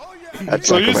 That's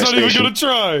So like he's my not even station. gonna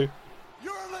try.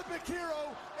 Your Olympic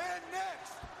hero and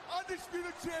next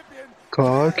undisputed champion.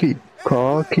 Cocky.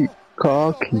 Rock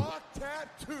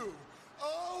tattoo.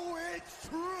 Oh, it's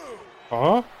true.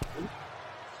 Huh?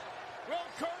 Will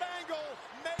Kurt Angle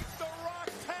make the Rock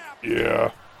tap? Yeah.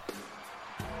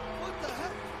 What the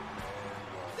heck?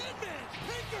 Dead man,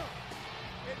 Taker.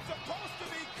 It's supposed to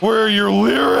be. Where are your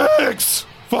lyrics?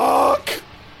 Fuck.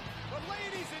 But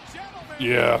ladies and gentlemen.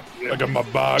 Yeah, I got my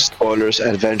back. Spoilers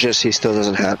at Vengeance, he still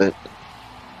doesn't have it.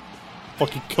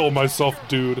 Fucking kill myself,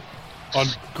 dude. On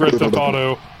Grand Theft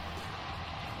Auto.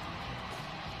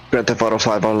 Grand Theft Auto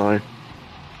 5 online.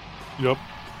 Yep.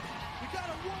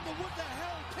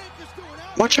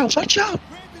 Watch out, watch out!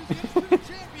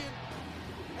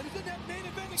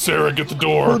 Sarah, get the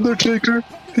door. Undertaker!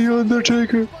 The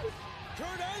Undertaker!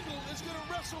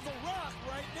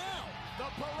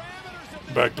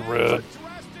 Back to red.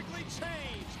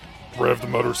 Rev the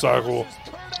motorcycle.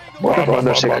 What if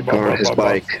Undertaker got his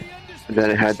bike? And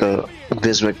then it had the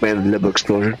Vince McMahon lip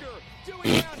explosion.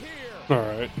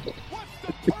 Alright.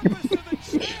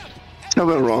 Tell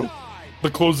me wrong. The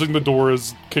closing the door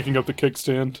is kicking up the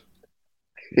kickstand.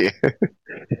 Yeah.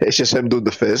 It's just him doing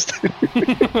the fist.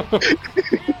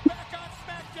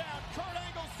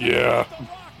 Yeah.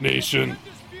 Nation.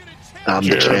 I'm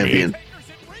the Jeremy. champion.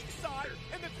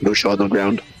 Lucha on the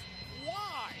ground.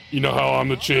 You know how I'm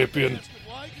the champion.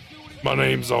 My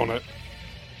name's on it.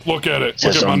 Look at it.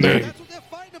 Look Says at my on there. name.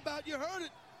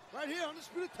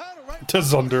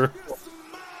 Tezunder.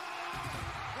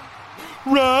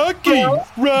 Rocky!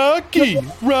 Rocky!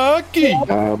 Rocky!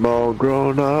 I'm all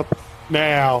grown up.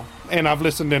 Now, and I've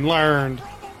listened and learned.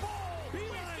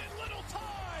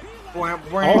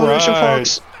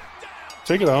 Alright.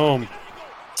 Take it home.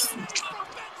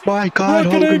 My God,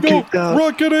 Rocket Hogan Angle! kicked out.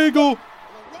 Rocket Angle!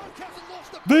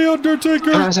 The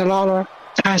Undertaker! Tyson Lawler.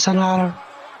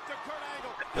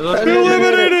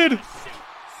 Eliminated!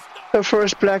 The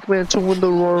first black man to win the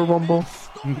Royal Rumble.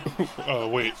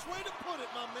 Wait.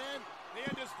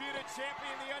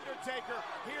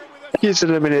 He's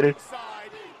eliminated.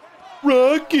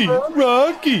 Rocky!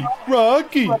 Rocky!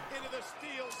 Rocky!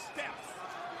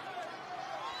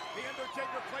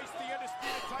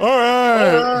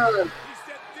 Alright!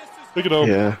 Take it home.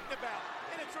 Yeah.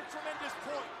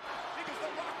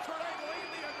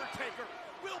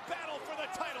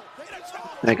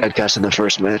 I got cast in the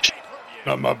first match.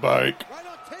 Not my bike.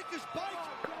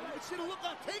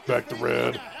 Back to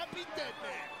red.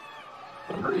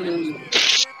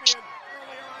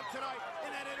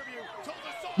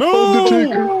 No!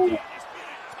 Undertaker.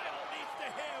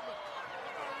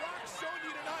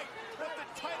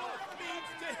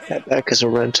 That back is a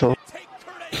rental.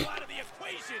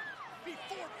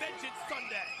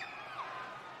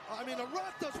 I mean, The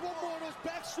Rock does one more of those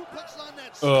back suplexes on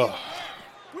that Ugh.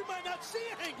 we might not see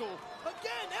Angle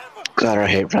again ever. God, I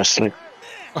hate wrestling.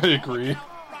 I agree.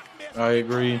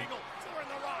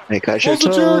 Hey, catch your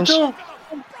Also toes. Jericho!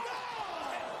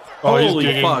 Oh, he's Holy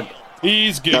gigging. fuck.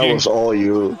 He's That gigging. was all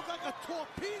you. Like a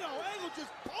torpedo, Angle just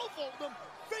pole-vaulted him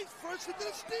face first into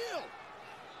the steel.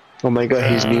 Oh my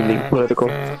God, he's kneeling. Political.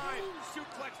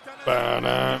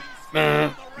 Ba-na,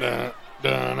 na, na,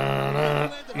 da, na, na,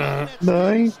 na.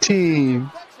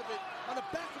 19.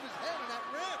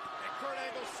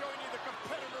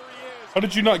 How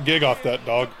did you not gig off that,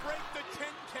 dog?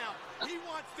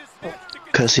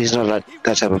 Because he's not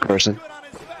that type of person.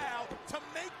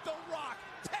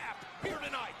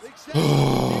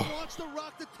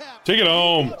 Take it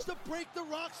home.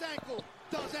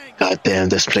 God damn,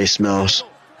 this place smells.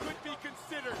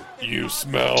 You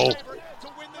smell.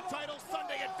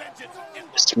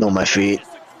 Smell my feet.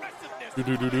 Do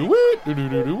do do do what? Do do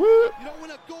do do what? You don't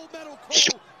win a gold medal,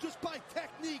 Cole, just by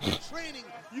technique and training.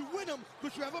 You win them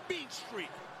because you have a mean streak.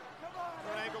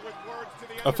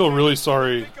 I feel really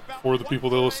sorry for the people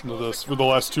that listen to this for the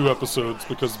last 2 episodes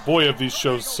because boy have these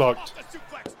shows sucked.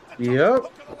 Yep.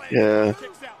 Yeah.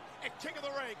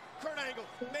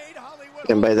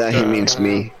 And by that he means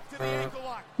me.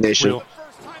 Nation. Real.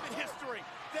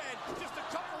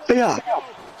 Yeah.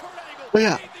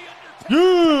 Yeah.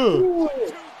 Yeah.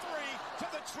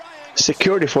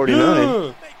 Security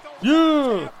 49.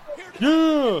 Yeah.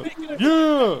 Yeah. Yeah.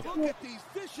 Look at these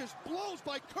vicious blows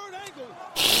by Kurt Angle.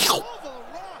 Over the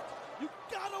Rock. You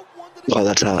gotta wonder the Oh,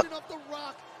 that's hot. condition of the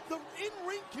Rock, the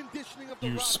in-ring conditioning of the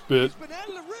You Rock. spit. He's been out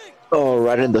of the ring. Oh,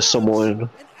 right in the Samoan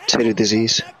titty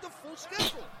disease. Back to full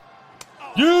schedule.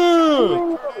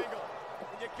 Yeah.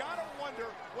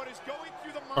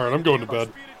 All right, I'm going to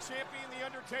bed.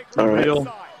 All right.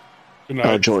 Good night.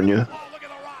 I'll join you.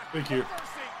 Thank you.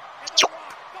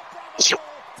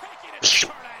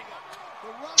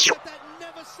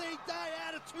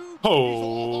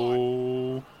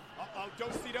 Oh.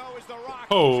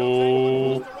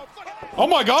 Oh. Oh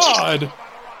my God.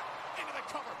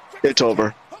 It's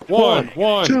over. One.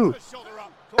 2.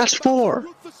 That's 4.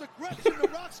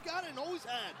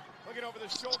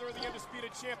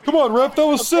 Come on, ref. That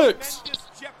was 6.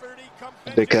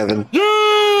 Big Kevin.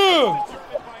 Yeah.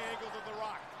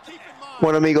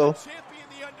 One amigo.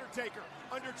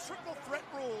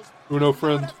 Uno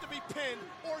friend.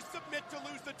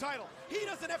 He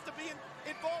doesn't have to be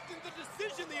involved in the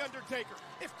decision, The Undertaker.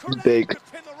 If Kurt Big. Angle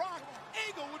could pin The Rock,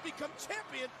 Angle would become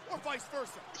champion or vice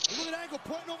versa. Look at Angle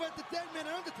pointing over at the dead man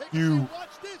and Undertaker. You. Saying, watch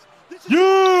this. This is Yeah. We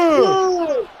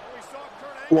saw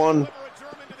Kurt Angle 1. deliver a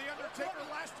German to The Undertaker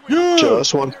last week. Yeah.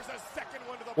 Just 1. There's a second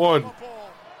one to the 1. ball.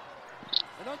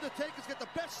 And Undertaker's got the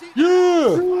best seat.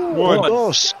 Yeah. 1.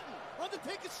 Dos.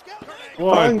 Undertaker's scouting.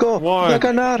 1. Angle. 1. Va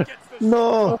ganar.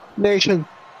 No. Nation.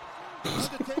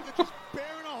 Undertaker just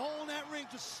bearing a hole in that ring,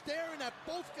 just staring at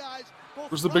both guys.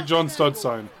 Both Where's the Big John Rock and stud Angle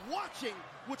sign? Watching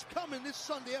what's coming this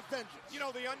Sunday at Vengeance. You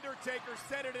know, The Undertaker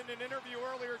said it in an interview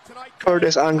earlier tonight.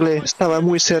 Curtis Angle estaba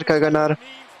muy cerca de ganar.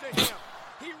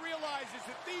 He realizes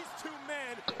that these two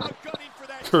men are gunning for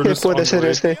that. ¿Qué Curtis puede ser Angle.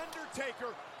 este? The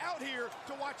Undertaker out here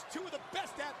to watch two of the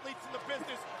best athletes in the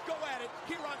business go at it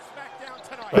here on SmackDown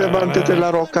tonight. Levántate la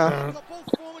roca.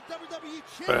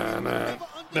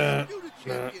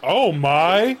 Oh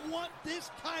my. Want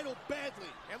this title badly.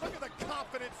 And look at the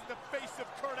confidence in the face of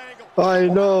Kurt Angle. I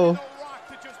know. The Rock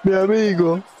to just Mi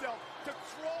amigo. himself to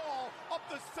crawl up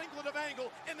the singlet of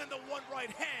Angle and then the one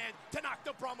right hand to knock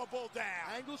the Brahma Bull down.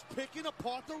 Angle's picking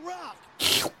apart the Rock.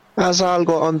 Haz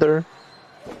algo under.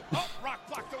 Oh, Rock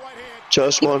blocked the right hand.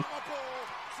 Just 1. Brahma Bull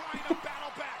trying to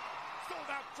battle back. Sold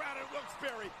out crowd at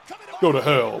Wilkes-Barre. Coming to Go to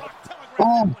hell.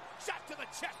 Oh. shot to the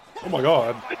chest. Oh my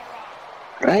God.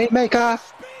 Rainmaker.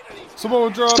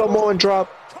 Samoan drop. Samoan drop.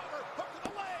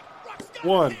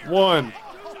 1.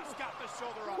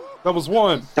 That was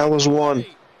 1. That was 1.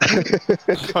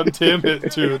 God damn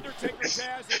it, dude.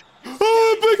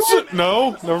 Oh, big shit.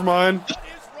 No, never mind.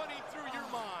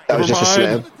 That was just a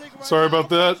slam. Sorry about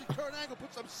that. Kurt Angle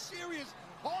put some serious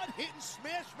hard-hitting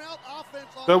smash mouth offense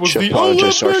on That was Should the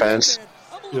apologize to our Olympic. fans.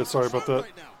 Yeah, sorry about that.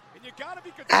 And you gotta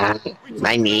be concerned.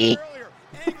 My knee.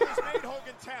 Angle has made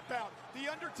Hogan tap out.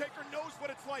 The Undertaker knows what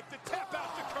it's like to tap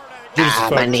out to Kurt Angle.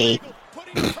 Just My knee.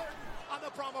 Putting Kurt on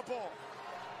the Brahma Bull.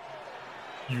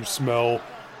 You smell.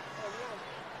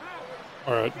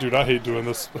 Alright, dude, I hate doing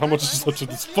this. How much is left of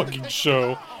this fucking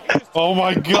show? Oh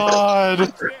my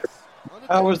God!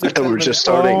 How was the I thought we were just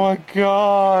starting. Oh my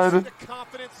God! The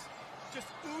confidence just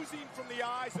oozing from the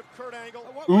eyes of Kurt Angle.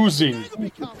 Oozing.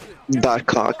 That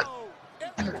cock.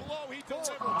 Every blow he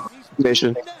delivers.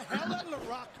 Nation. the hell out of the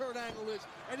Rock Kurt Angle is,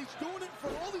 and he's doing it for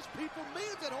all these people,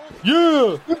 millions at home.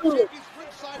 Yeah! Champions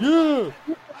ringside. Yeah!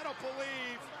 I don't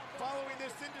believe, following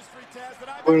this industry, Taz, that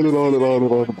I've ever seen anyone on the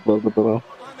roll that Kurt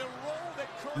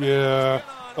Yeah.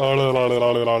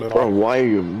 Bro, why are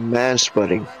you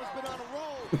manspreading? Angle's been on a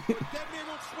roll. That man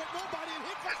don't sweat nobody, and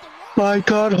here comes the Rock. My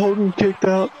God, Hogan kicked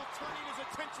out. turning his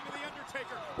attention to the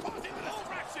Undertaker, causing the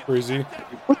distraction. Crazy.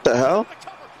 What the hell? The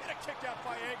cover and a kick out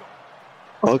by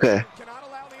Angle. Okay. Cannot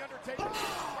allow the Undertaker to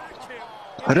distract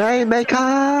him.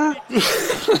 Rainmaker!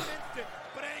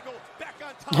 But Angle back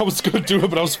on top. I was gonna do it,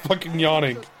 but I was fucking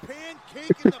yawning.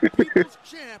 Pancaking the people's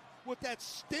champ with that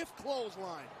stiff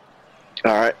clothesline.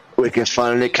 Alright, we can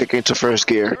finally kick into first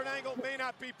gear. Kurt Angle may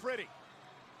not be pretty.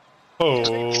 Oh.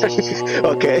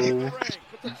 Okay.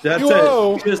 That's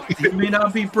Whoa. it. Just, it may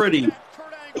not be pretty.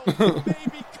 Kurt Angle may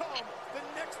become the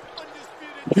next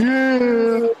undisputed Yeah.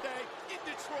 champion in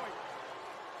Detroit.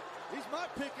 He's my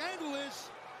pick Angle is.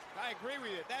 I agree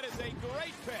with you. That is a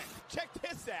great pick. Check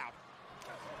this out.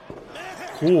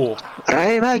 Cool.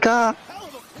 Rebecca. Hell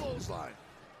of a clothesline.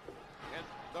 And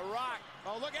The Rock.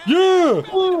 Oh, look out. Yeah.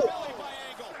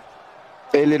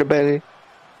 Belly to belly.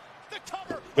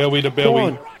 Belly to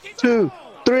belly. 1, 2,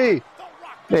 3.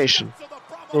 Nation.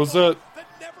 What was that?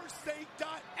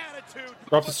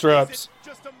 Drop the straps.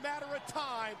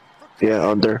 Yeah,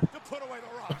 under.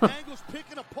 Angle's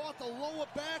picking apart the lower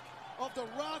back of The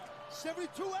Rock.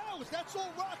 72 hours. That's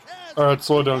all Rock has. All right,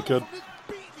 slow down, kid.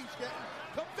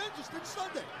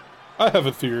 I have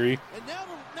a theory.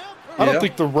 I don't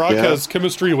think The Rock has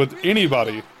chemistry with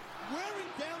anybody.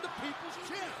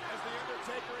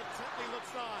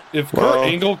 If Kurt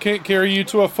Angle can't carry you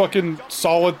to a fucking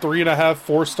solid 3.5,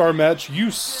 4-star match, you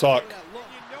suck.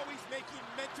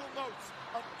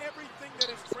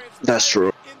 That's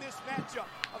true.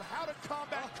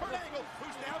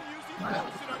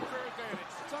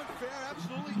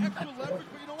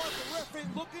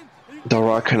 The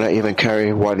Rock cannot even carry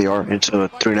YDR into a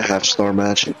 3.5-star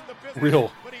match.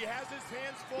 Real. But he has his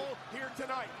hands full here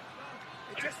tonight.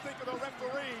 And just think of the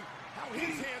referee, how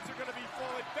his hands are going to be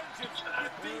full at vengeance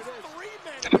with these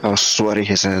 3 men. How sweaty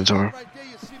his hands are. Right there,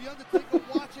 you see the Undertaker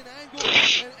watching Angle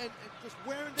and just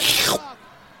wearing down The Rock.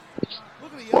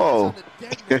 Look at the eyes on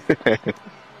the dead man.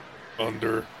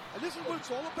 Under. And this is what it's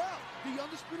all about. The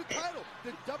undisputed title.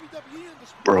 The WWE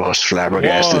undisputed. Bro, it's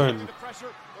flabbergasted.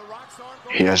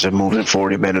 He hasn't moved in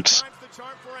 40 minutes.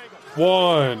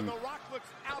 1.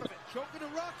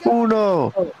 Uno.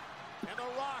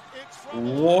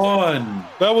 1.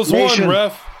 That was Nation. 1,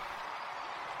 ref.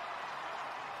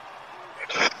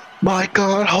 My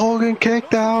God, Hogan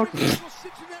kicked out.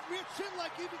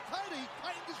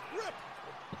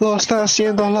 Lo está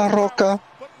haciendo La Roca.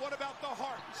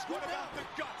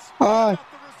 Ay.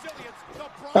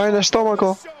 Ay, en el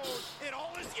estómago.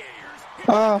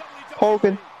 Ah,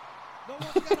 Hogan.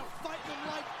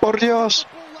 Por Dios.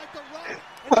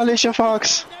 Alicia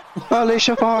Fox.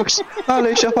 Alicia Fox.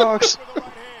 Alicia Fox.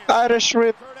 Irish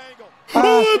Rip.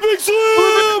 Olympic Slam!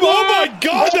 Oh my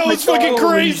God, that was fucking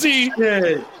crazy!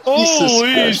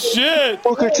 Holy shit!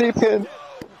 Booker T pin.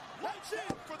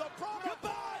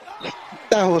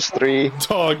 That was 3.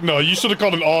 Dog, no, you should have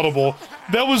called an audible.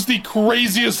 That was the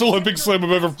craziest Olympic Slam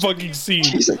I've ever fucking seen.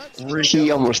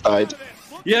 He almost died.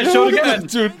 Yeah, show it again.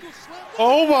 Dude.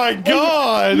 Oh my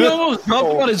God! He almost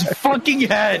dropped on his fucking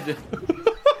head.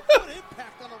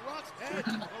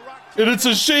 And it's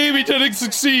a shame he didn't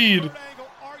succeed.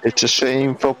 It's a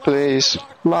shameful place.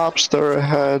 Lobster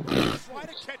ahead.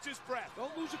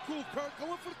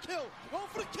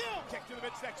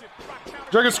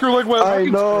 Dragon screw leg whip. I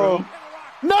know.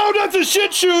 No, that's a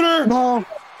shit shooter. No.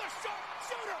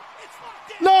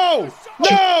 No.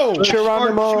 No.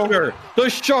 Geronimo. The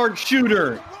shark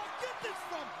shooter.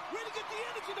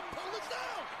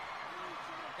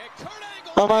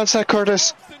 Avanza,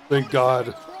 Curtis. Thank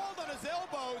God.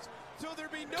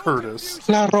 Curtis.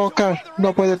 La Roca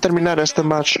no puede terminar este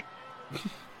match.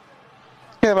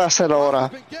 ¿Qué va a hacer ahora?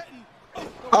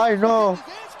 Ay, no.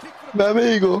 Mi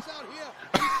amigo.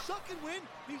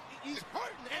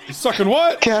 He's sucking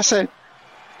what? ¿Qué hace?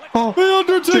 Oh, The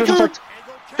Undertaker.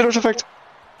 Tiros effect.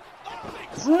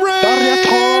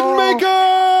 Rainmaker.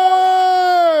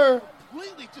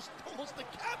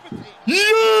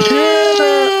 Yeah.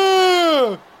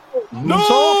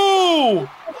 No.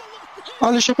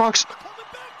 Alicia Fox.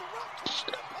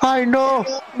 Ay, no.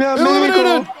 Mi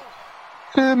amigo.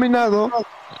 Eliminado.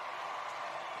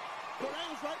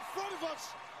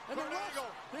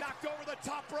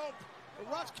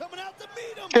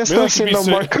 ¿Qué está haciendo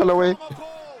Mark Calloway?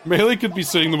 Melee could be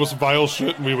saying the most vile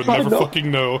shit and we would never fucking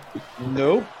know.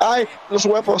 Nope. Ay, los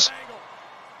huevos.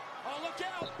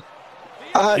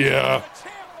 Ay. Yeah.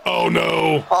 Oh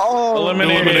no. Oh,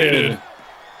 Eliminated.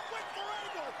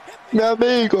 Mi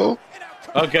amigo.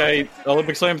 Okay,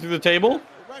 Olympic Slam through the table.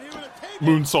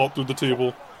 Moonsault through the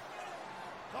table.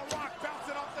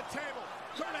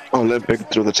 Olympic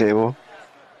through the table.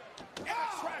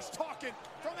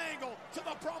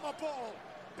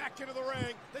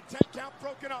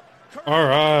 All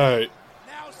right.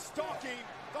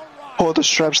 Hold the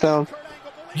straps down.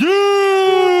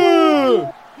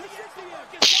 Yeah.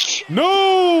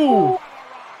 No.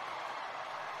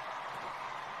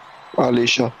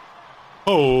 Alicia.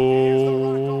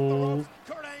 Oh.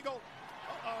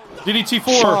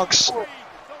 DDT4. Fox.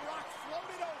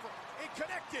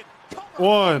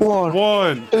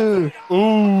 1.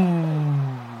 Ooh.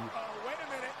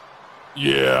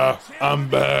 Yeah, I'm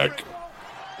back.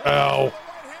 Ow.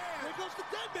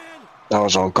 That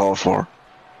was uncalled for.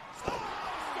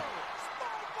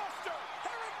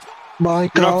 My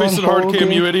You're not God, facing hard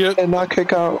cam, you idiot. And not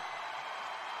kick out.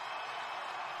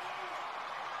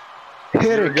 Hit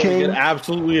You're it, gonna King. get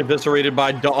absolutely eviscerated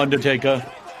by The Undertaker.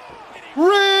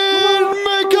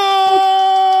 Rainmaker!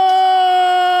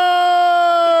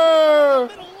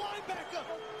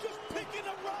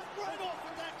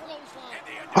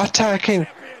 Attacking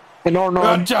an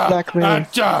unarmed black man.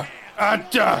 Acha!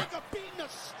 Acha!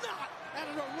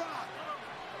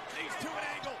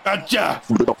 Acha!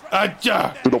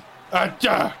 Acha!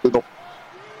 Acha!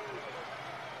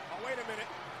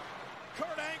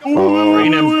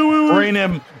 Brain him! Brain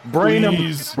him! Brain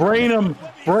him! Brain him!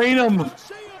 Brain him!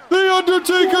 The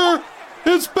Undertaker!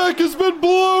 His back has been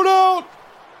blown out!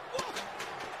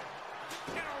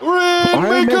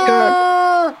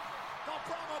 Rainmaker!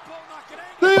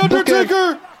 The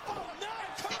Undertaker!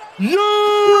 Yeah!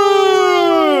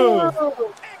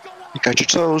 You got your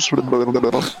toes.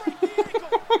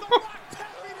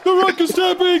 The Rock is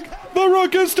tapping! The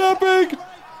Rock is tapping!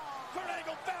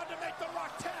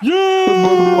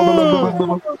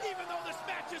 Yeah!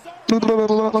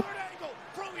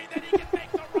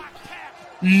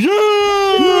 Yeah!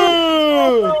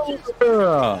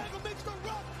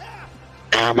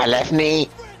 My left knee.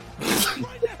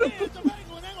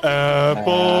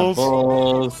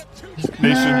 Apples.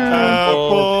 Nation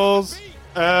apples.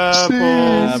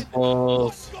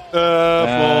 Apples.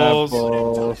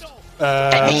 Apples.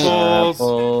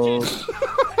 Apples.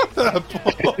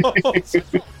 Apples. Who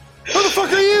the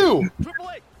fuck are you?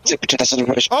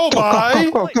 Oh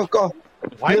my! Go.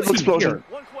 Why is he here?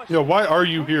 Yeah, why are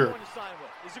you here?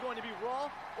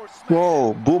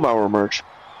 Whoa, Boom Hour merch.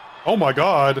 Oh my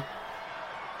God.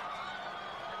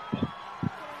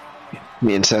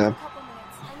 Me and Sam.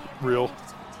 Real.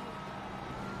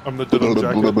 I'm the denim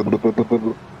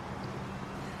jacket.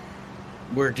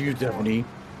 Where'd you, Stephanie?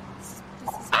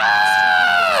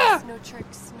 No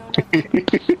tricks, no nothing.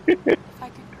 If I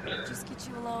could just get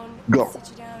you alone, Go. sit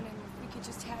you down, and we could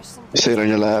just hash some. Sit on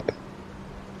your lap.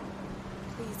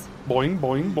 Boing,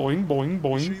 boing, boing, boing,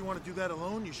 boing. You sure you want to do that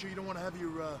alone? You sure you don't want to have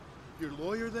your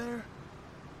lawyer there?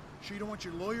 Sure you don't want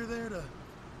your lawyer there to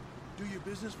do your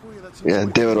business for you? That's Yeah,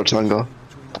 David Otunga.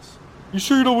 You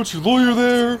sure you don't want your lawyer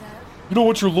there? You don't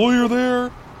want your lawyer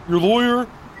there? Your lawyer?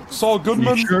 Saul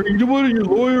Goodman? You sure you don't want your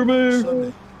lawyer,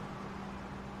 man?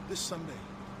 This Sunday,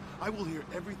 I will hear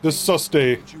everything This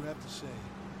Sunday. that you have to say.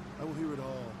 I will hear it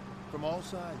all, from all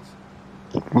sides.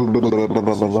 This Sunday,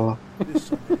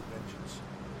 vengeance.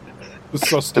 This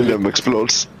Sunday. And then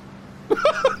explodes.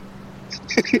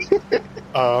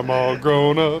 I'm all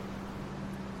grown up.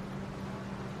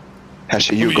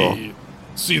 Actually, you go.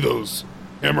 See those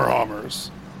hammer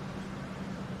hammers.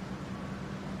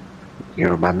 You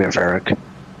remind me of Eric.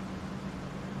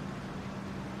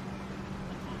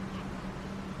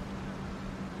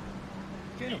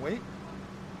 Can't wait.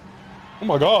 Oh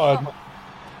my God.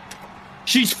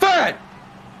 She's fat!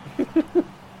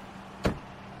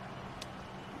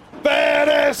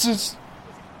 Badasses!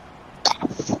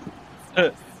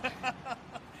 Hey,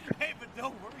 but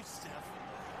don't worry, Steph.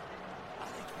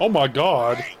 Oh my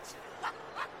God.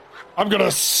 I'm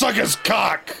gonna suck his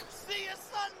cock!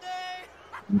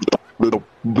 Little.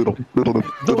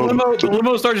 The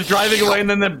limo starts driving away and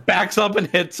then backs up and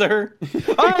hits her.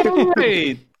 All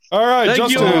right. All right, Thank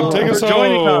Justin, you all take us for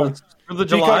joining home. us for the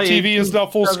Peacock July TV is now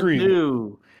full 18th, screen.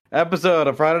 2002 episode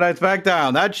of Friday Night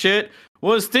SmackDown. That shit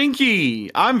was stinky.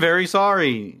 I'm very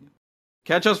sorry.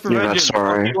 Catch us for You're not vengeance.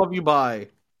 sorry. Love you. Bye.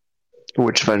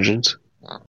 Which vengeance?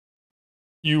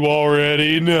 You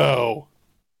already know.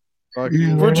 Fuck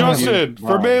you. For Justin,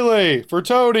 for Bye. Melee, for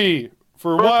Tony,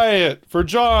 for Wyatt, for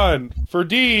John, for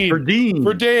Dean,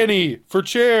 for Danny, for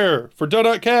Chair, for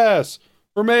Donut Cass,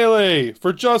 for Melee,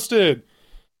 for Justin,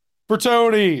 for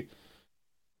Tony,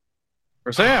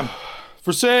 for Sam,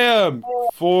 for Sam,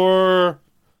 for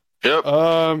yep.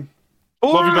 love you,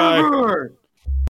 bye.